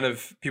 90%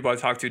 of people I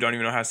talk to don't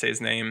even know how to say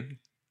his name.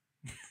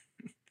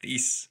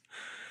 Thies.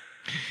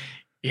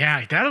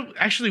 Yeah, that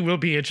actually will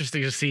be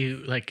interesting to see.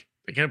 Like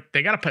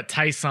they got to put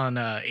Tice on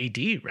AD,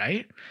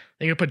 right?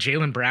 They gonna put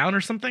Jaylen Brown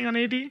or something on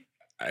AD?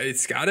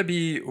 It's got to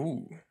be.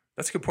 Ooh,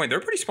 that's a good point. They're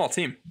a pretty small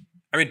team.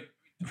 I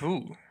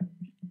mean,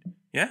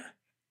 yeah,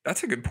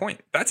 that's a good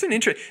point.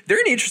 They're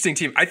an interesting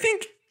team. I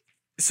think.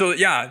 So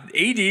yeah,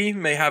 AD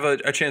may have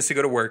a chance to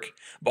go to work.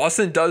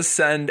 Boston does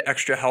send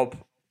extra help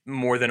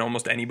more than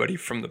almost anybody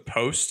from the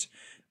post,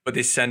 but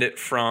they send it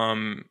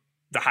from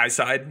the high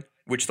side,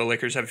 which the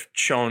Lakers have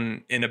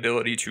shown an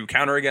ability to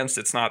counter against.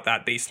 It's not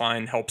that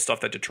baseline help stuff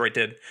that Detroit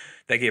did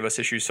that gave us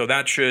issues. So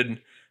that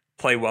should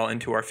play well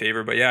into our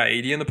favor. But yeah,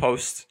 AD in the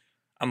post,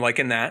 I'm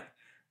liking that.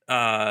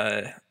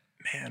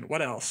 Man,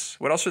 what else?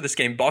 What else for this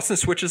game? Boston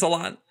switches a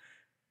lot.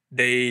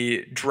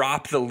 They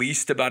drop the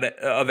least about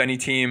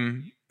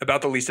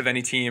the least of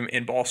any team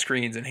in ball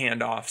screens and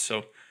handoffs.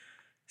 So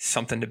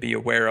something to be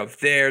aware of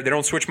there. They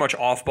don't switch much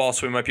off ball,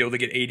 so we might be able to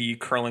get AD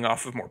curling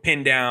off of more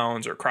pin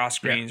downs or cross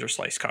screens or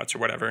slice cuts or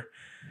whatever.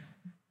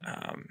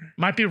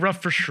 Might be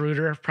rough for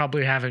Schroeder,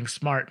 probably having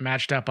Smart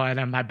matched up on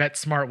him. I bet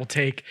Smart will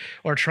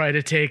try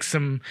to take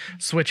some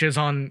switches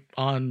on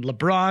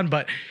LeBron,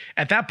 but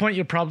at that point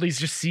you'll probably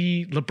just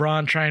see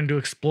LeBron trying to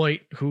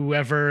exploit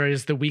whoever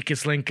is the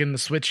weakest link in the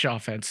switch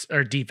offense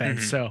or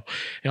defense. So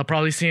you'll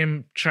probably see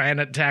him trying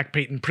to attack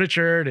Peyton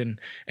Pritchard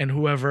and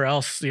whoever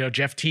else,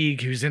 Jeff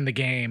Teague, who's in the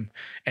game,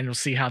 and you'll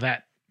see how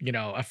that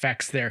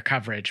affects their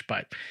coverage.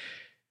 But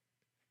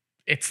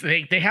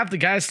they have the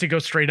guys to go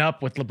straight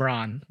up with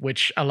LeBron,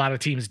 which a lot of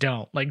teams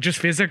don't. Like just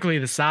physically,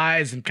 the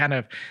size and kind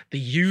of the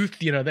youth,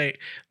 they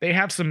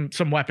have some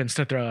weapons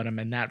to throw at him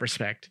in that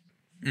respect.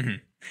 Mm-hmm.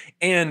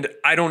 And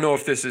I don't know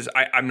if this is,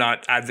 I'm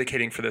not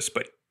advocating for this,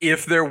 but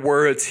if there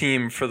were a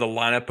team for the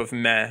lineup of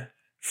meh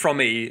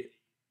from a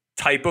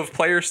type of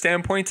player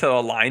standpoint to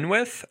align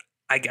with,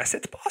 I guess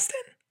it's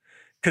Boston,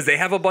 because they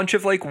have a bunch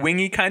of like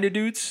wingy kind of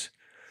dudes.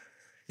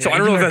 So I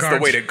don't know if that's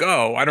the way to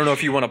go. I don't know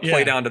if you want to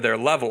play down to their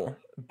level.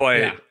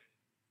 But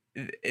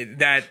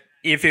that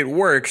if it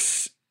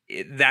works,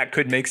 that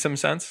could make some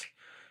sense.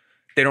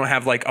 They don't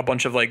have like a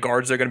bunch of like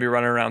guards that are going to be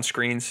running around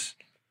screens.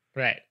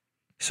 Right.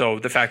 So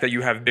the fact that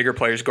you have bigger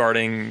players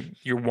guarding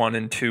your 1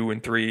 and 2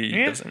 and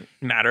 3 doesn't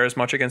matter as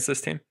much against this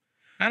team.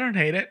 I don't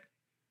hate it.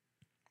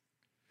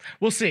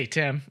 We'll see,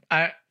 Tim.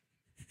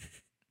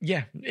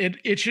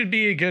 It should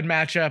be a good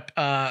matchup.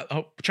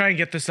 I'll try and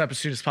get this up as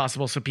soon as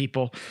possible so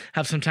people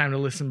have some time to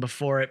listen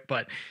before it.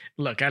 But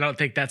look, I don't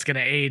think that's going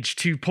to age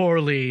too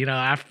poorly,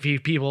 after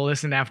people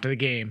listen after the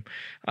game.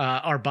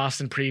 Our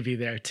Boston preview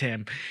there,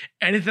 Tim.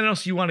 Anything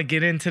else you want to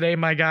get in today,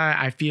 my guy?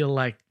 I feel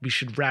like we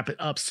should wrap it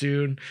up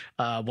soon.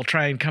 We'll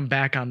try and come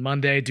back on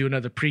Monday, do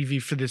another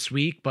preview for this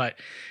week. But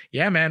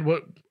yeah, man,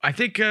 I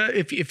think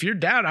if you're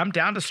down, I'm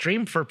down to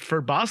stream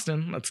for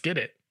Boston. Let's get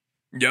it.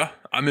 Yeah,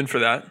 I'm in for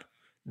that.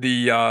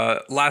 The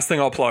last thing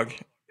I'll plug,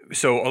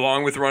 so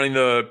along with running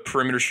the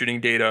perimeter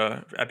shooting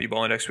data at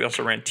B-Ball Index, we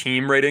also ran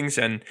team ratings,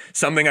 and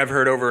something I've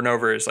heard over and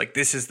over is like,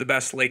 this is the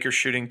best Lakers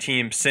shooting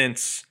team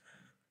since,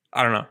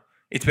 I don't know,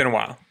 it's been a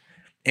while.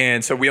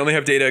 And so we only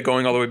have data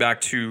going all the way back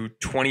to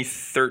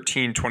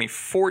 2013,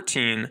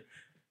 2014,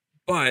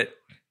 but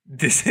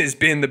this has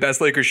been the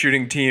best Lakers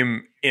shooting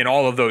team in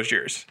all of those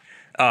years.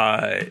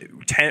 We're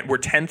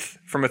 10th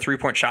from a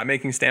three-point shot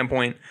making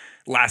standpoint.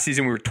 Last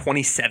season, we were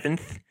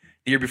 27th.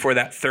 The year before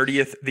that,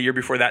 30th. The year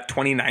before that,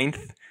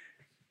 29th.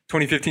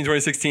 2015,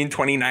 2016,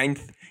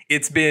 29th.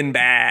 It's been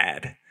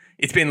bad.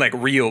 It's been like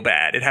real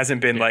bad. It hasn't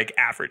been like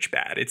average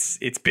bad. It's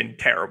been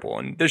terrible.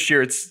 And this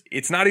year,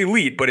 it's not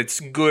elite, but it's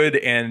good.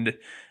 And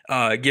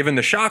given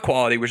the shot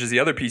quality, which is the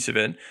other piece of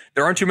it,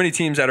 there aren't too many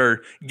teams that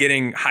are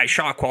getting high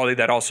shot quality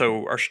that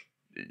also are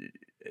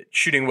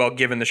shooting well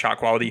given the shot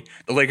quality.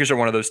 The Lakers are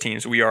one of those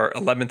teams. We are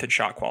 11th in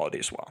shot quality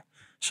as well.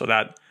 So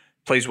that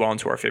plays well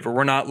into our favor.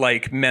 We're not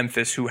like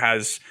Memphis, who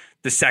has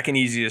the second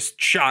easiest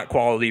shot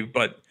quality,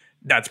 but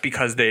that's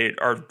because they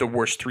are the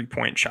worst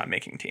three-point shot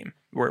making team.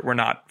 We're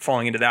not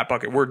falling into that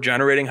bucket. We're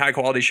generating high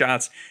quality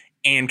shots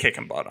and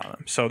kicking butt on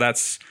them. So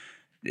that's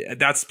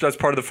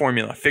part of the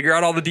formula. Figure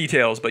out all the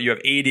details, but you have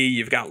AD,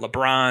 you've got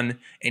LeBron,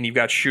 and you've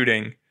got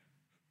shooting.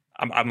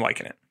 I'm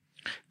liking it.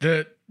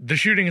 The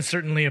shooting is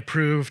certainly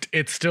improved.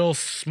 It's still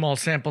small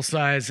sample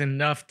size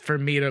enough for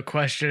me to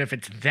question if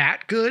it's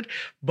that good,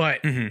 but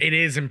it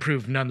is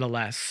improved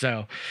nonetheless.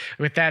 So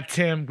with that,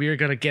 Tim, we are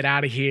going to get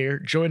out of here.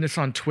 Join us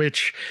on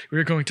Twitch.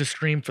 We're going to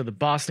stream for the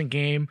Boston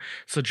game.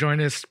 So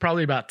join us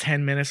probably about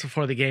 10 minutes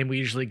before the game. We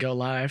usually go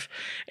live,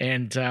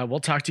 and we'll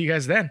talk to you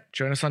guys then.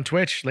 Join us on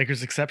Twitch,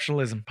 Lakers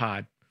Exceptionalism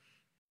Pod.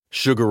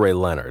 Sugar Ray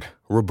Leonard,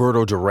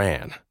 Roberto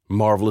Duran,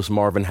 Marvelous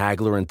Marvin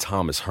Hagler, and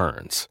Thomas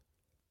Hearns.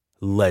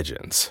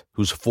 Legends,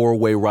 whose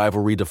four-way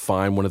rivalry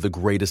defined one of the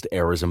greatest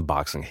eras in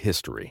boxing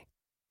history.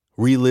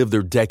 Relive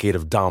their decade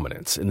of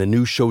dominance in the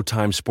new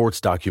Showtime sports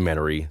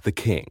documentary, The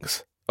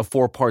Kings, a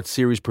 4-part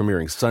series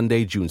premiering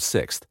Sunday, June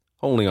 6th,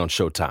 only on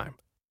Showtime.